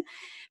 extend.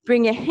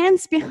 Bring your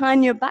hands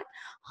behind your back.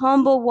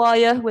 Humble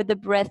warrior with the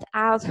breath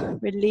out,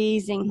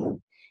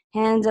 releasing.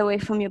 Hands away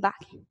from your back.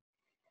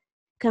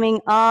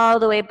 Coming all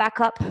the way back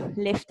up,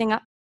 lifting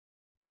up.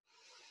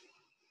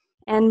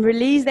 And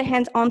release the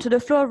hands onto the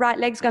floor. Right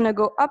leg's gonna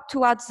go up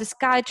towards the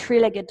sky,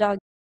 three-legged dog.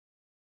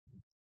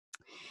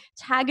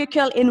 Tiger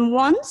curl in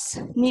once,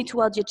 knee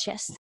towards your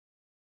chest.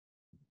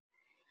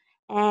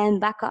 And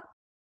back up.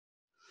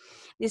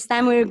 This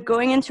time we're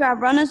going into our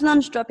runner's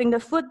lunge, dropping the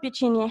foot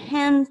between your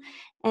hands,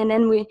 and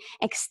then we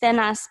extend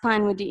our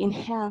spine with the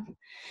inhale.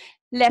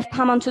 Left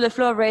palm onto the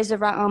floor, raise the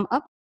right arm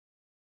up.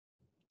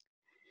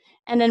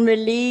 And then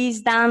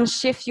release down,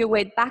 shift your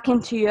weight back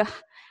into your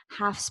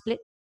half split.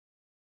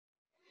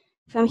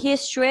 From here,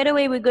 straight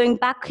away, we're going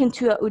back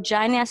into a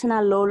Ujjayi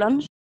Asana low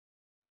lunge.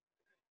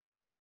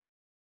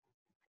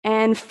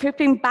 And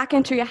flipping back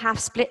into your half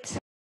split.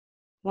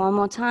 One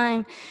more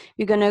time.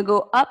 We're gonna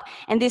go up,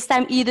 and this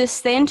time either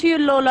stay into your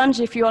low lunge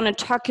if you wanna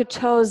tuck your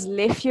toes,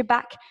 lift your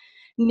back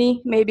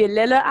knee, maybe a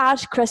little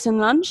arch, crescent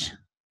lunge,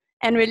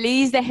 and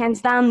release the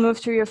hands down, move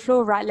through your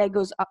flow, right leg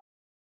goes up.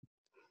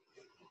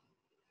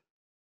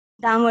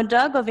 Downward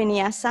dog or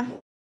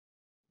vinyasa.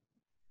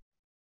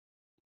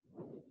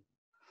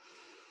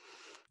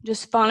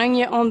 Just following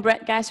your own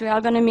breath, guys. We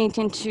are gonna meet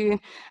into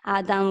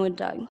downward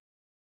dog.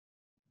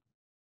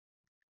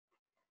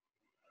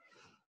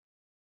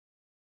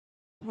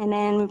 And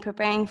then we're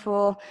preparing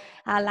for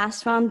our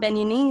last round. Bend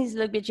your knees,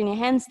 look between your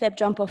hands, step,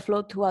 jump, or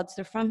float towards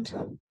the front.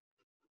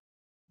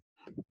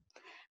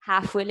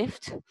 Halfway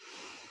lift.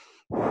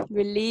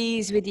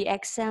 Release with the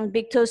exhale.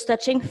 Big toes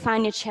touching,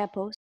 find your chair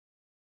pose.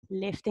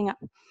 Lifting up.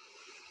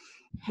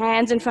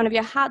 Hands in front of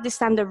your heart. This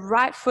time the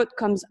right foot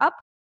comes up.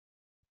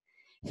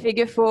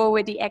 Figure four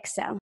with the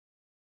exhale.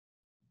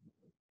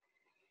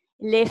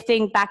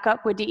 Lifting back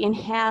up with the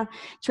inhale.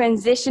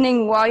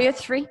 Transitioning warrior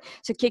three.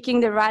 So kicking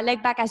the right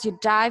leg back as you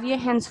dive your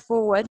hands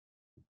forward.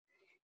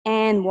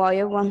 And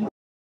warrior one.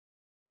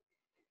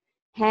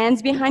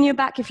 Hands behind your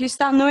back. If you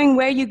start knowing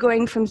where you're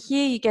going from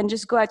here, you can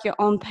just go at your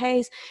own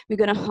pace. We're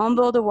going to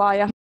humble the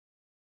warrior.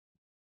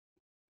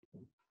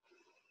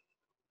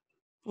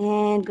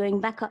 And going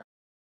back up.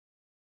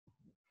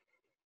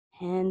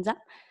 Hands up.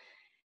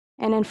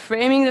 And then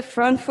framing the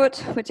front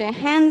foot with your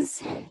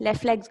hands.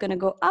 Left leg's going to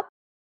go up.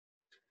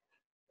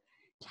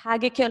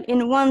 Tiger curl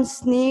in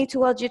once, knee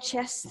towards your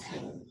chest.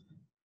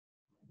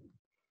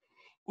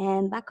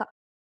 And back up.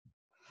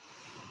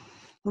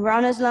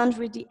 Runner's lunge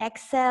with the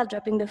exhale,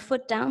 dropping the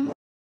foot down.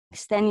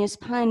 Extend your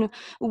spine.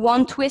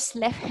 One twist,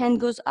 left hand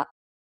goes up.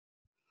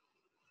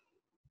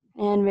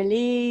 And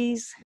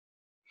release.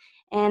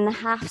 And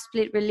half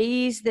split,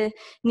 release the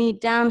knee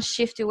down,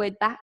 shift your weight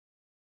back.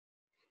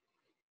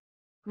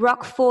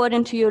 Rock forward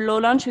into your low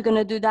lunge. We're going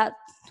to do that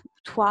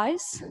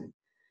twice.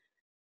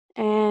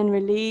 And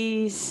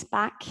release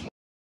back.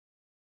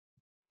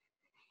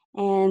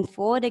 And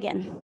forward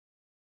again.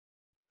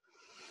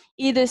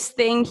 Either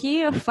staying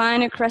here or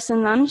find a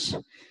crescent lunge.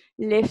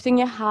 Lifting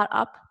your heart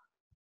up.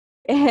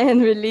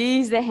 And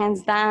release the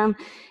hands down.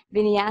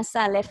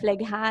 Vinyasa, left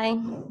leg high.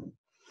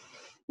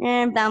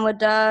 And downward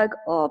dog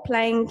or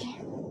plank.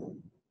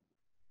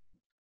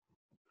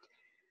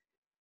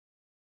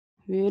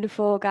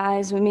 Beautiful,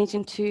 guys. We're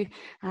meeting to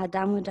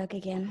downward dog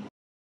again.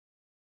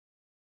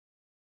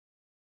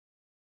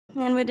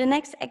 And with the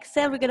next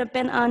exhale, we're going to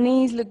bend our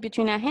knees, look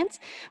between our hands.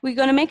 We're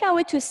going to make our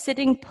way to a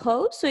sitting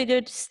pose. So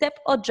either step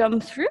or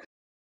jump through.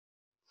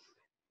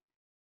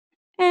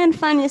 And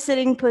find your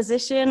sitting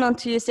position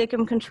onto your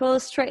sacrum control,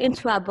 straight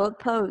into our boat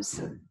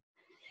pose.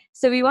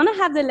 So we want to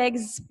have the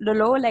legs, the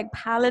lower leg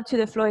parallel to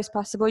the floor as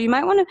possible. You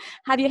might want to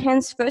have your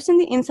hands first in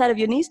the inside of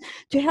your knees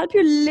to help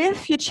you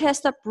lift your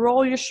chest up,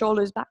 roll your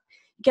shoulders back.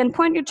 You can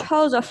point your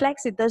toes or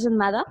flex, it doesn't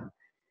matter,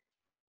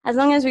 as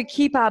long as we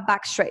keep our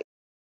back straight.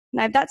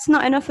 Now, if that's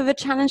not enough of a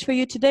challenge for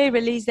you today,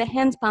 release the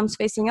hands, palms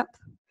facing up.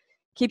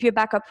 Keep your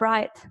back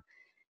upright.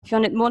 If you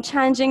want it more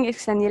challenging,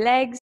 extend your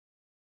legs.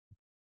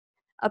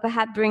 Or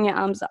perhaps bring your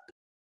arms up.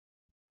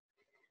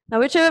 Now,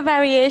 whichever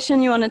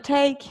variation you want to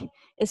take,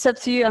 it's up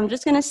to you. I'm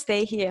just going to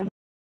stay here.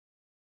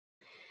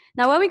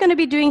 Now, what we're going to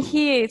be doing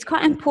here, it's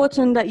quite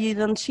important that you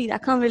don't cheat. I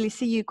can't really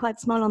see you, quite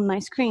small on my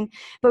screen.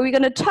 But we're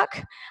going to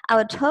tuck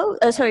our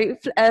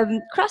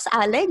cross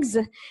our legs.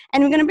 And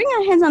we're going to bring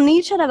our hands on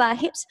each of our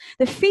hips.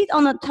 The feet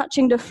are not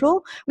touching the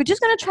floor. We're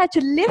just going to try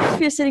to lift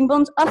your sitting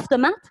bones off the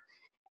mat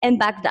and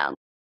back down.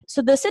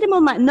 So the sitting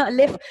bone might not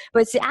lift,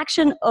 but it's the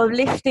action of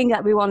lifting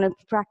that we want to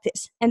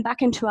practice. And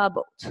back into our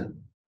boat.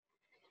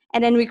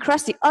 And then we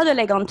cross the other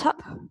leg on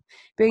top.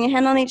 Bring your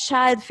hand on each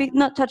side, feet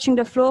not touching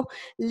the floor.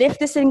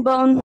 Lift the sitting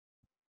bone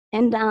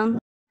and down,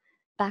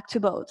 back to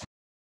boat.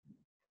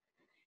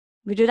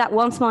 We do that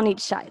once more on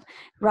each side.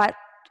 Right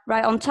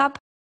on top,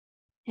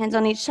 hands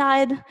on each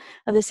side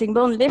of the sitting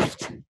bone.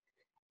 Lift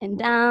and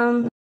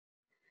down,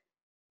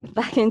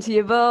 back into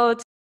your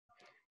boat.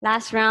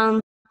 Last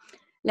round,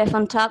 left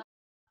on top.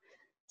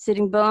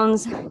 Sitting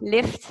bones,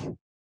 lift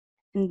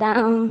and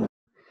down,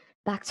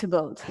 back to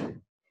boat.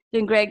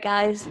 Doing great,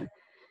 guys.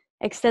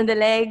 Extend the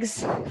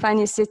legs, find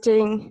your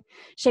sitting,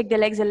 shake the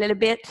legs a little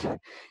bit,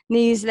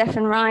 knees left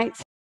and right.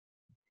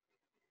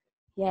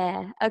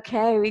 Yeah,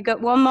 okay, we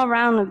got one more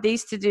round of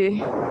these to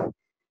do.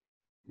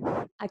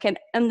 I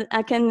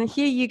can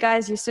hear you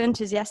guys, you're so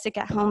enthusiastic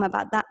at home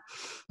about that.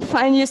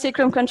 Find your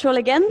sacrum control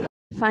again.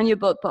 Find your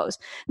boat pose.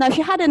 Now, if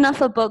you had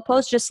enough of boat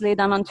pose, just lay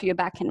down onto your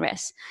back and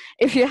rest.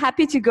 If you're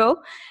happy to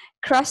go,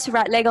 cross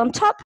right leg on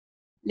top,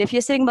 lift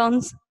your sitting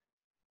bones,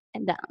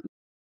 and down.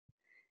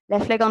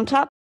 Left leg on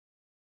top,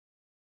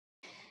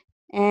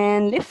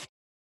 and lift,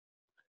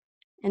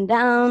 and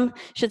down.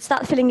 Should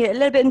start feeling it a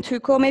little bit into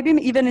your core, maybe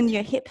even in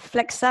your hip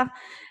flexor.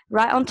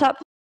 Right on top,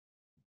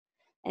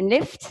 and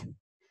lift,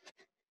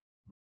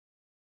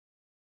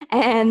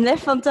 And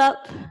lift on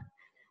top,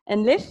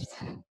 and lift.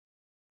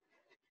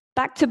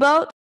 Back to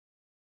boat.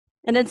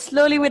 And then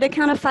slowly with a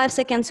count of 5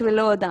 seconds, we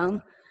lower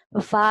down.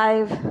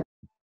 5,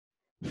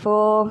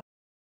 4,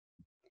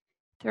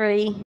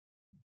 3,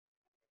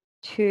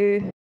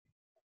 2,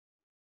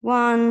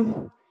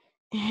 1.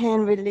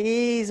 And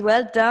release.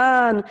 Well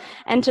done.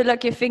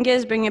 Interlock your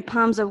fingers, bring your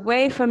palms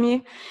away from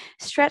you.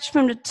 Stretch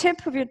from the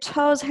tip of your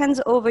toes, hands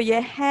over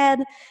your head.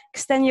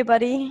 Extend your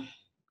body.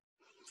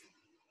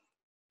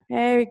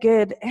 Very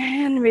good.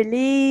 And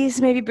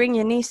release. Maybe bring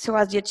your knees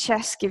towards your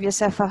chest. Give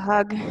yourself a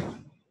hug.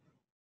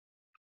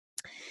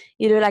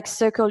 Either like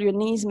circle your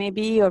knees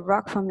maybe, or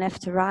rock from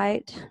left to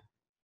right.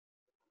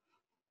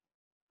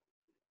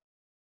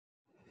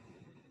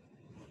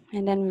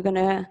 And then we're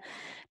gonna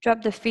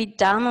drop the feet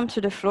down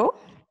onto the floor.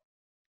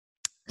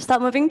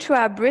 Start moving to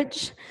our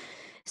bridge.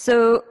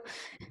 So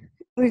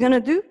we're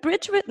gonna do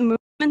bridge with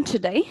movement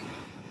today.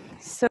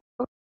 So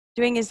what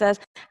we're doing is that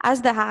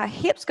as our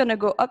hips gonna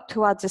go up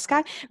towards the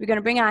sky, we're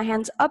gonna bring our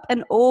hands up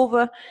and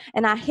over,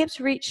 and our hips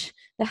reach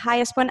the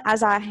highest point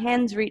as our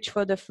hands reach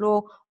for the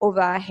floor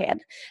over our head.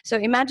 So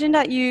imagine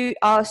that you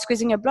are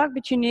squeezing a block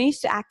between your knees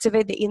to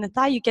activate the inner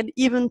thigh. You can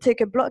even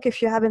take a block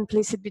if you haven't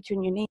placed it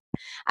between your knees.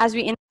 As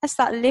we inhale,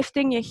 start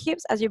lifting your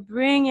hips as you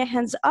bring your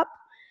hands up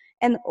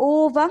and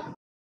over.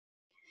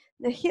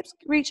 The hips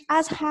reach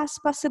as high as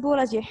possible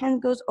as your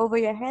hand goes over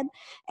your head,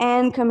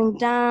 and coming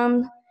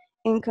down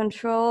in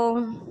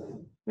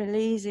control,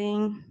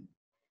 releasing.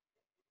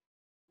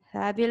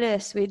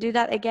 Fabulous. We do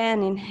that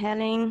again,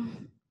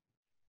 inhaling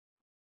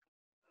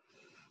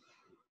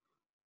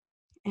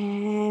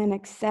and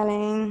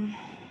exhaling.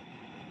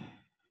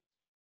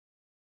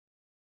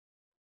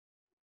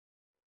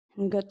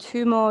 And got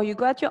 2 more. You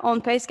go at your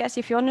own pace, guys.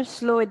 If you want to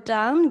slow it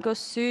down, go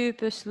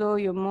super slow.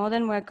 You're more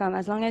than welcome,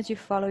 as long as you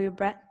follow your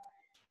breath.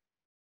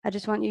 I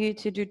just want you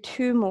to do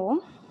 2 more.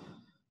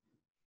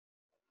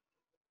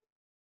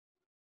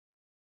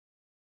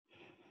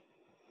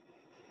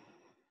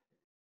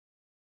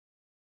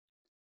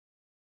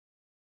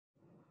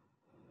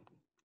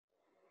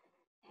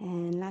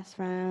 And last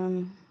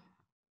round.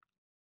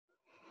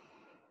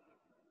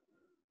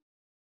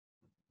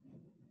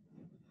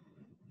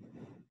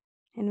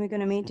 And we're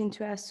going to meet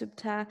into our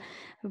Supta.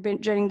 We've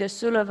been joining the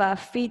sole of our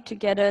feet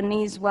together,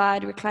 knees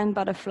wide, reclined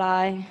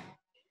butterfly.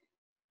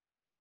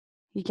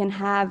 You can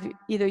have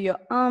either your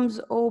arms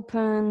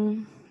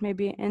open,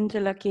 maybe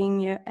interlocking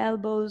your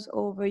elbows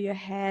over your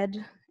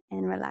head,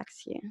 and relax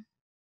here.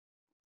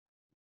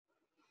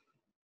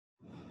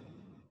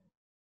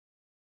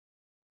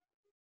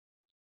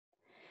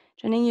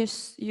 Joining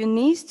your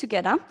knees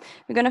together,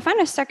 we're going to find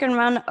a second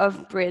round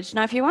of bridge.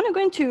 Now, if you want to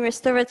go into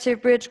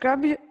restorative bridge,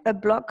 grab a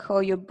block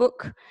or your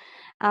book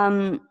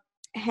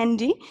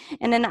handy.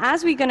 And then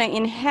as we're going to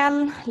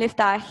inhale, lift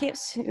our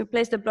hips, we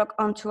place the block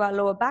onto our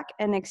lower back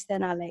and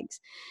extend our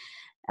legs.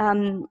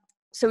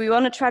 So we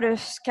want to try to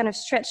kind of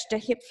stretch the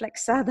hip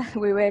flexor that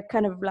we were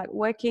kind of like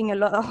working a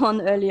lot on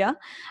earlier.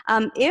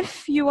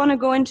 If you want to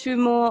go into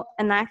more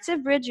an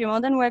active bridge, you're more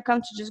than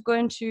welcome to just go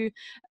into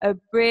a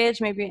bridge,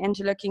 maybe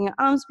interlocking your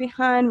arms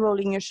behind,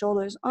 rolling your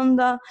shoulders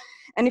under.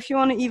 And if you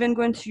want to even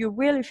go into your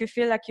wheel, if you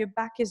feel like your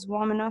back is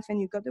warm enough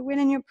and you've got the wheel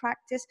in your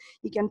practice,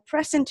 you can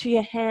press into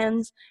your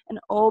hands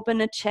and open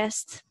the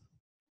chest.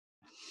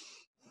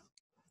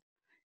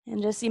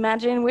 And just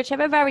imagine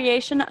whichever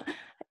variation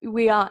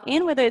we are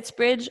in, whether it's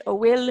bridge or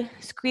wheel,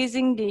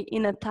 squeezing the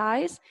inner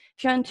thighs.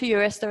 If you're into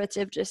your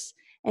restorative, just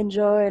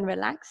enjoy and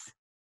relax.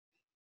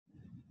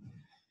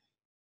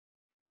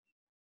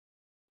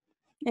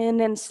 And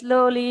then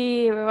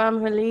slowly,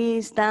 around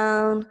release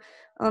down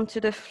onto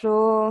the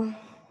floor.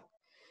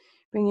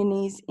 Bring your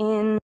knees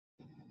in.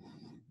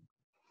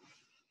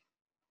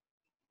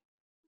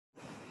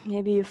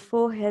 Maybe your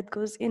forehead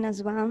goes in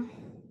as well.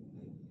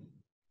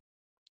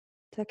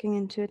 Tucking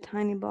into a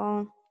tiny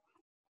ball.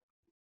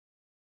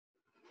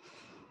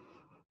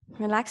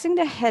 Relaxing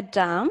the head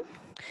down.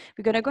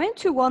 We're going to go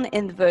into one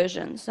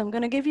inversion. So I'm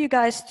going to give you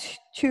guys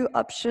 2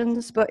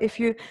 options, but if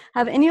you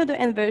have any other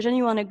inversion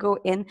you want to go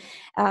in,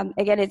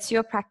 again, it's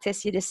your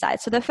practice, you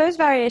decide. So the first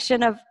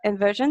variation of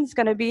inversion is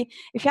going to be,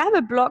 if you have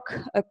a block,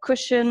 a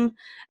cushion,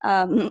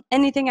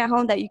 anything at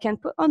home that you can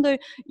put under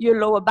your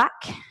lower back,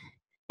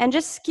 and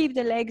just keep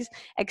the legs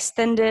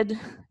extended,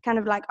 kind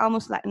of like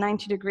almost like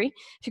 90 degrees.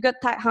 If you've got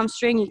tight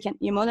hamstring,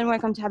 you're more than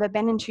welcome to have a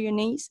bend into your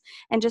knees,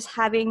 and just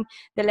having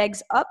the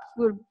legs up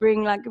will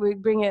bring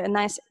a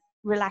nice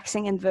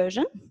relaxing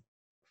inversion.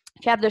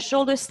 If you have the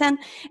shoulder stand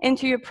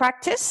into your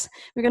practice,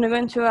 we're going to go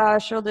into our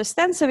shoulder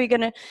stand. So we're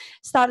going to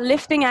start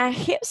lifting our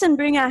hips and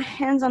bring our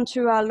hands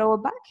onto our lower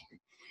back.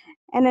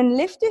 And then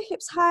lift your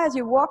hips high as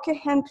you walk your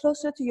hand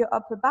closer to your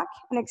upper back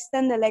and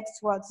extend the legs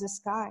towards the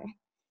sky.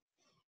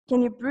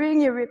 Can you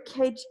bring your rib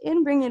cage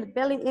in, bring your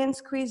belly in,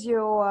 squeeze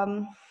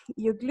your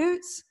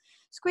glutes,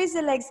 squeeze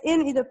the legs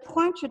in, either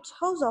point your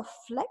toes or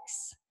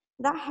flex.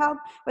 That help,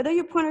 whether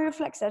you point or you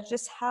flex, that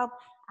just help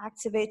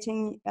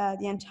activating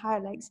the entire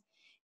legs.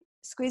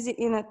 Squeeze the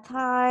inner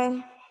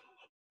thigh.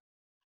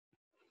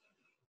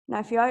 Now,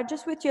 if you are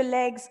just with your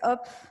legs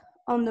up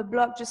on the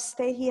block, just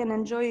stay here and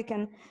enjoy. You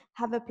can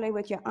have a play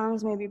with your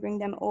arms, maybe bring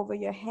them over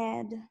your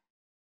head.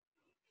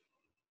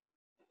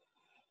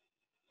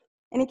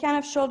 Any kind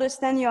of shoulder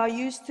stand you are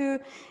used to.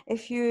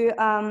 If you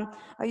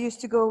are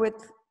used to go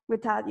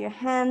without your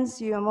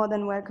hands, you are more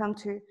than welcome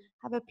to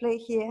have a play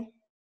here.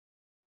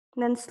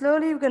 And then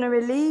slowly we're going to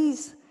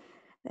release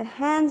the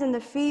hands and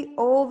the feet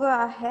over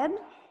our head.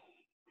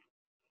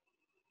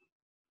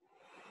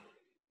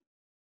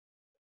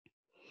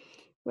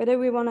 Whether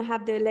we want to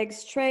have the legs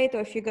straight, or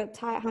if you got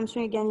tight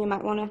hamstring again, you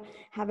might want to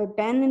have a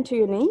bend into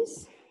your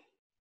knees.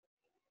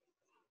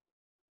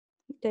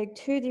 Take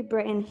 2 deep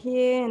breaths in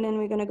here, and then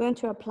we're going to go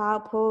into a plow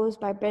pose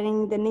by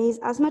bending the knees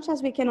as much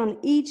as we can on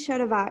each side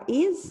of our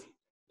ears.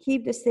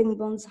 Keep the sitting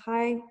bones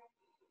high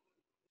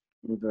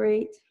and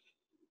breathe.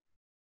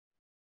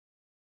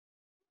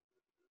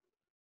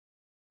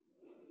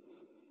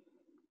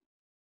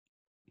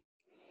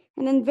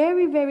 And then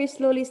very, very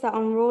slowly start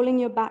unrolling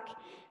your back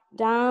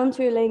down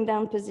to a laying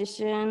down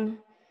position.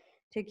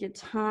 Take your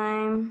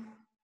time,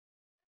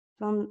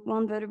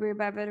 one vertebrae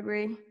by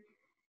vertebrae,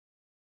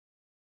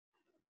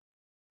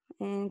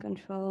 and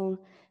control.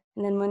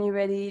 And then when you're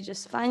ready,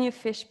 just find your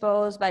fish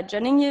pose by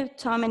joining your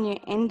thumb and your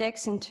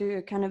index into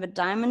a kind of a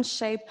diamond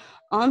shape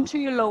onto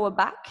your lower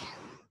back.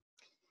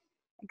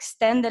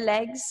 Extend the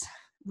legs,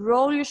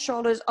 roll your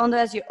shoulders under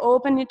as you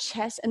open your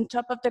chest and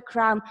top of the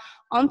crown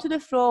onto the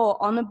floor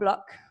or on a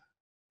block.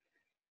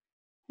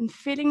 And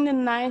feeling the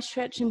nice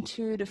stretch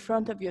into the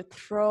front of your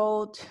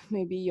throat,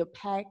 maybe your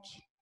pec.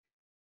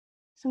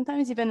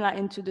 Sometimes even like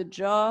into the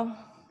jaw.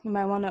 You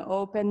might want to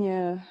open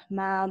your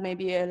mouth,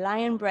 maybe a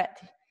lion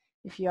breath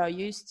if you are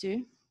used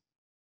to.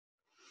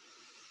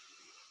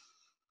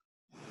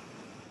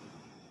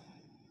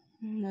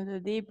 Another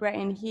deep breath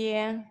in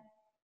here.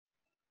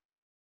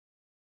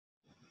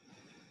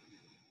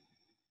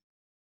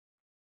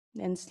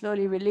 Then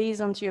slowly release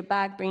onto your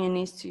back, bring your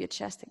knees to your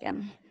chest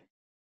again.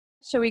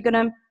 So we're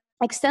gonna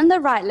extend the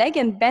right leg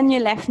and bend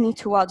your left knee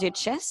towards your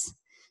chest.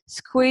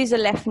 Squeeze the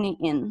left knee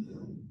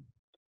in.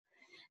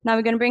 Now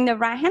we're gonna bring the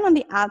right hand on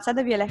the outside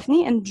of your left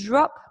knee and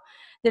drop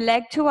the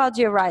leg towards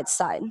your right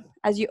side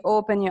as you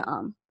open your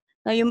arm.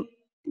 Now you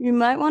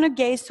might wanna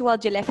gaze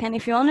towards your left hand.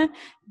 If you wanna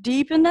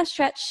deepen the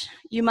stretch,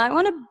 you might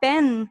wanna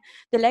bend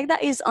the leg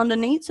that is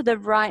underneath to the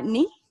right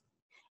knee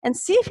and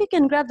see if you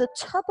can grab the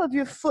top of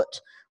your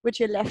foot with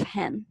your left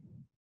hand.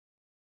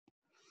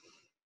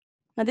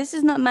 Now this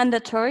is not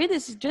mandatory,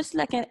 this is just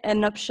like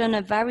an option,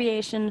 a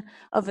variation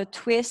of a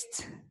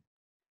twist.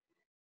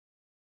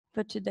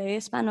 For today,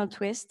 a spinal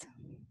twist.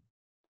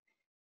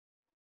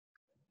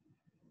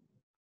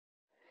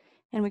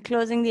 And we're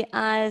closing the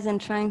eyes and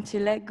trying to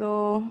let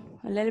go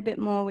a little bit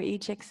more with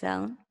each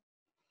exhale.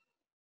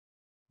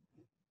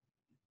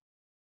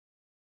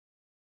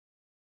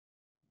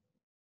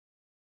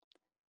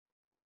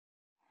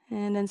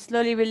 And then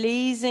slowly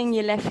releasing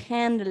your left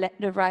hand,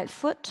 the right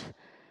foot.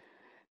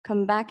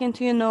 Come back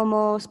into your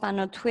normal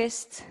spinal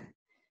twist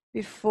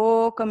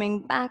before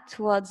coming back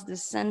towards the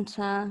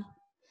center,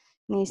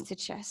 knees to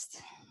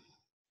chest.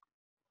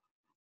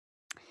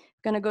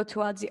 Gonna go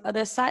towards the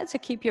other side, so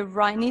keep your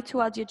right knee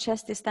towards your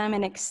chest this time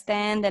and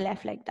extend the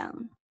left leg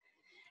down.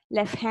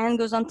 Left hand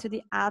goes onto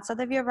the outside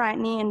of your right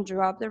knee and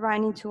drop the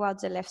right knee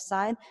towards the left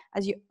side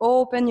as you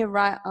open your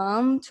right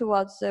arm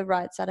towards the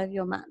right side of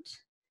your mat.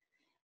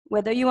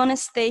 Whether you want to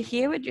stay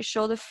here with your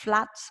shoulder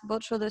flat,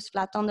 both shoulders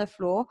flat on the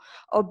floor,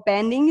 or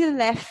bending your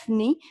left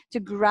knee to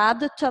grab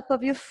the top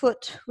of your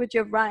foot with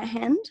your right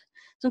hand.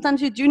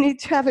 Sometimes you do need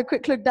to have a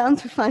quick look down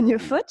to find your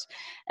foot,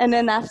 and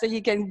then after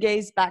you can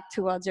gaze back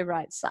towards your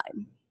right side.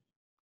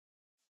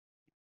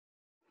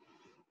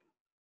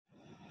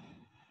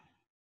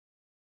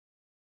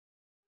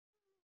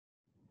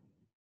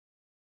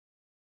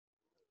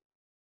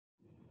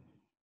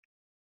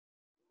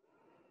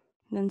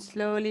 Then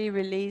slowly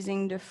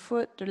releasing the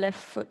foot, the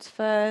left foot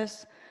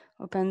first,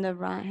 open the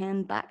right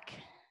hand back,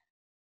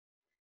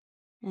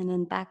 and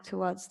then back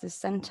towards the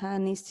center,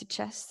 knees to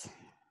chest.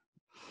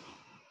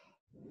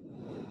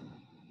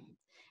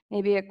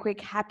 Maybe a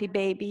quick happy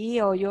baby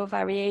or your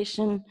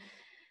variation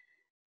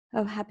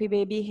of happy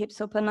baby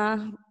hips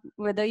opener,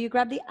 whether you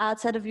grab the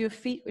outside of your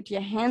feet with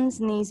your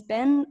hands, knees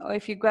bent, or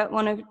if you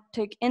want to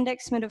take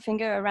index, middle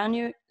finger around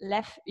your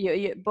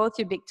both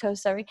your big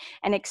toes,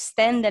 and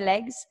extend the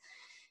legs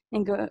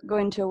and go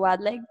into a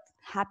wide leg,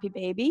 happy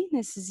baby.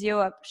 This is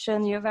your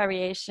option, your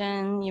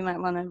variation. You might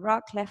want to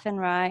rock left and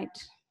right.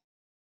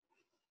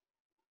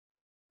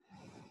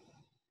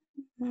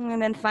 And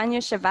then find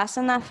your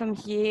Shavasana from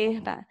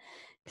here, by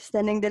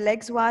extending the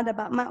legs wide,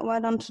 about mat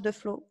wide onto the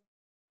floor.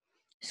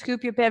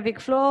 Scoop your pelvic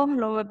floor,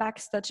 lower back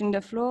touching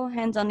the floor,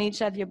 hands on each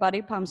side of your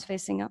body, palms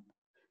facing up.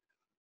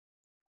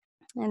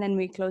 And then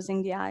we're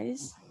closing the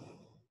eyes.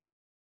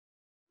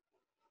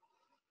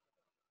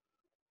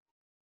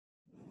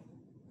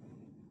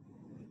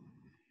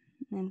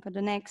 And for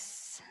the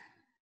next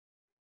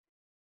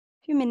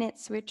few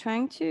minutes, we're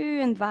trying to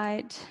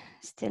invite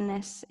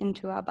stillness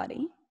into our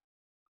body.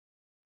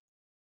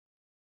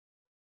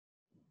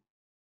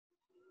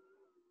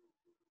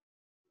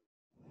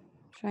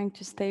 Trying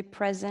to stay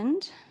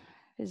present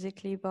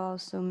physically but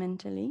also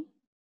mentally.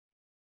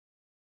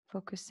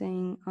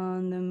 Focusing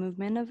on the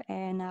movement of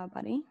air in our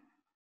body.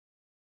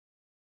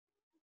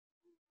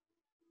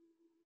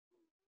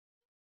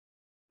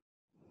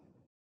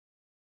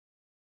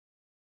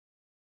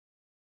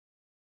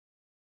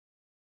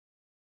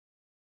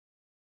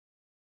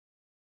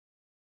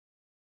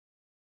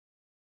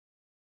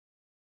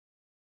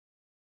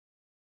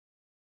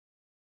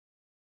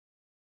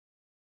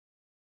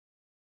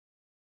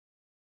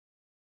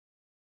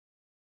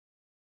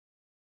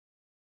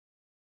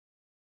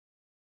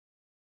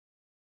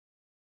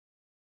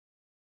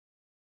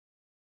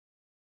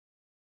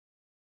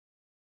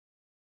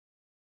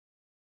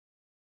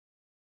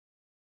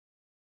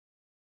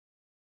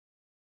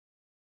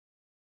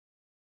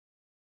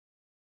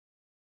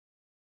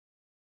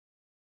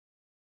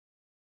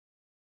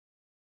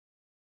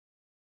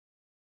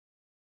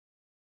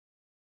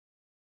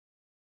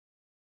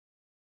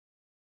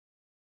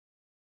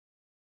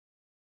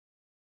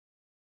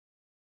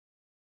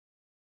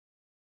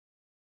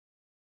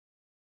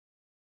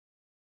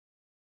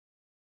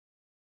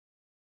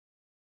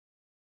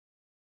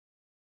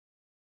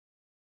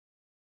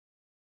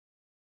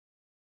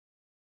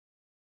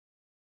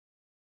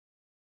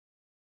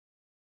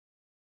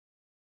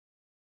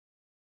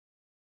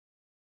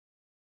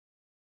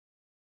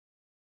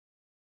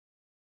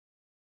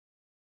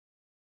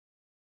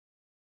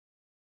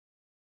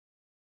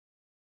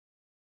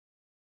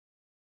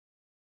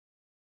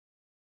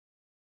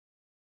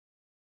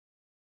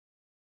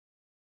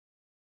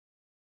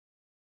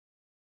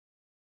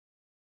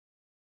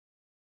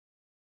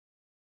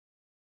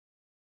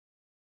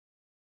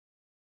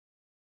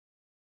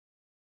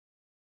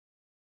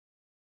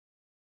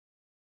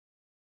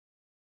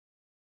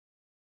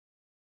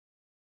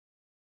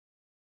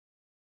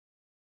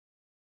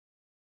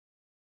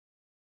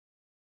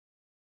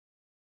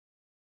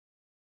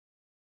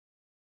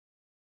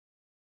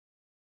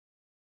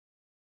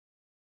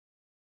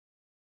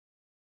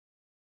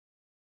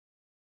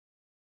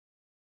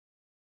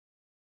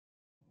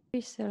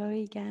 Very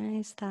slowly,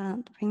 guys, start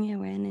bringing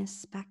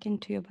awareness back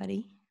into your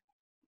body.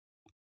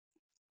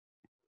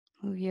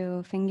 Move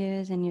your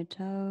fingers and your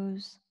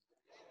toes.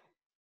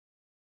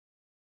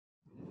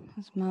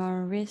 Small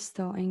wrist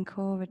or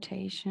ankle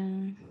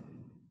rotation.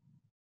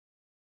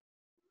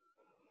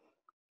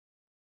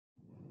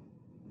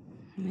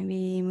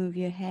 Maybe move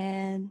your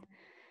head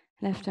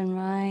left and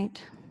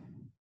right.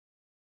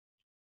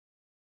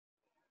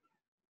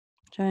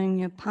 Drawing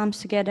your palms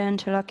together,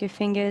 interlock your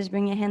fingers,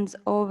 bring your hands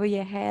over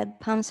your head,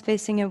 palms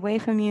facing away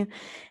from you,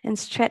 and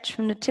stretch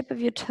from the tip of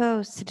your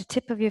toes to the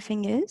tip of your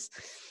fingers.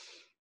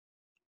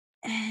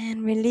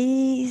 And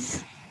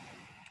release.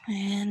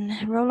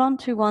 And roll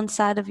onto one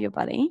side of your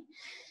body.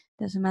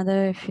 Doesn't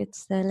matter if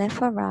it's the left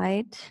or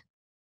right.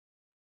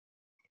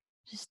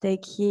 Just stay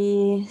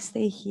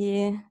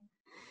here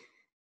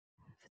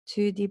for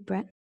 2 deep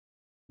breaths.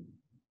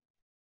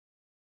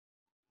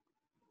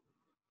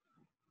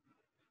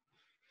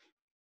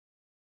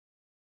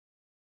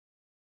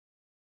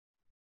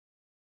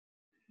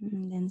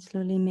 And then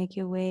slowly make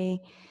your way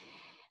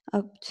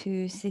up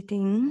to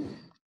sitting,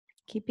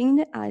 keeping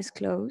the eyes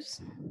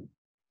closed,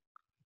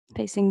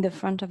 facing the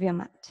front of your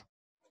mat.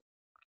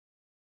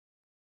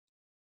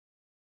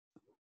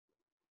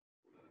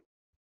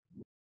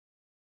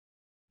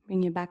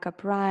 Bring your back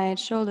upright,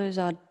 shoulders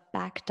are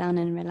back down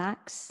and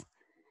relax.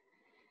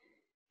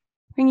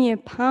 Bring your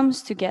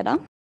palms together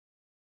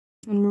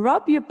and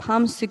rub your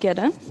palms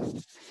together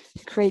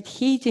to create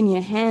heat in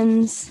your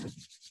hands.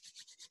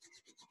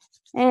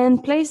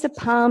 And place the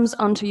palms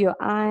onto your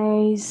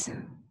eyes.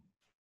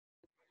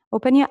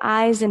 Open your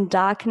eyes in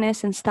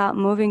darkness and start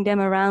moving them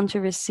around to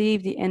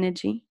receive the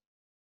energy.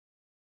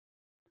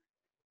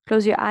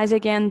 Close your eyes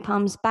again,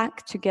 palms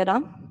back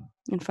together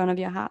in front of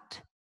your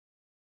heart.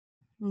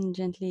 And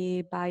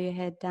gently bow your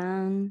head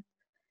down.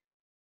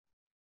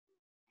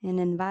 And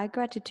invite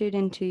gratitude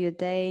into your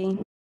day,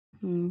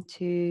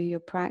 into your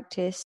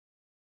practice.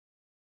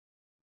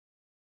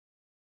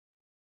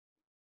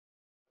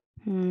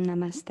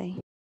 Namaste.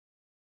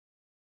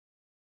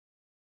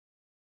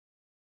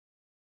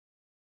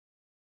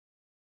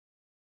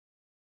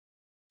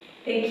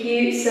 Thank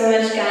you so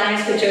much,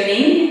 guys, for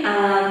joining.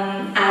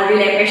 I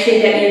really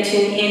appreciate that you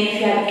tuned in. If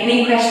you have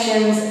any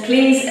questions,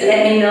 please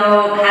let me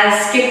know.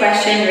 Ask your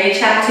question, reach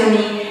out to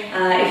me.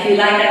 If you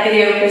like that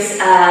video, please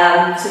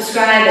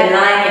subscribe and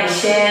like and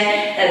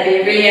share. That'd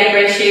be really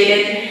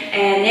appreciated.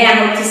 And yeah, I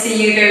hope to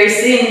see you very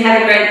soon.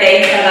 Have a great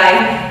day.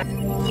 Bye-bye.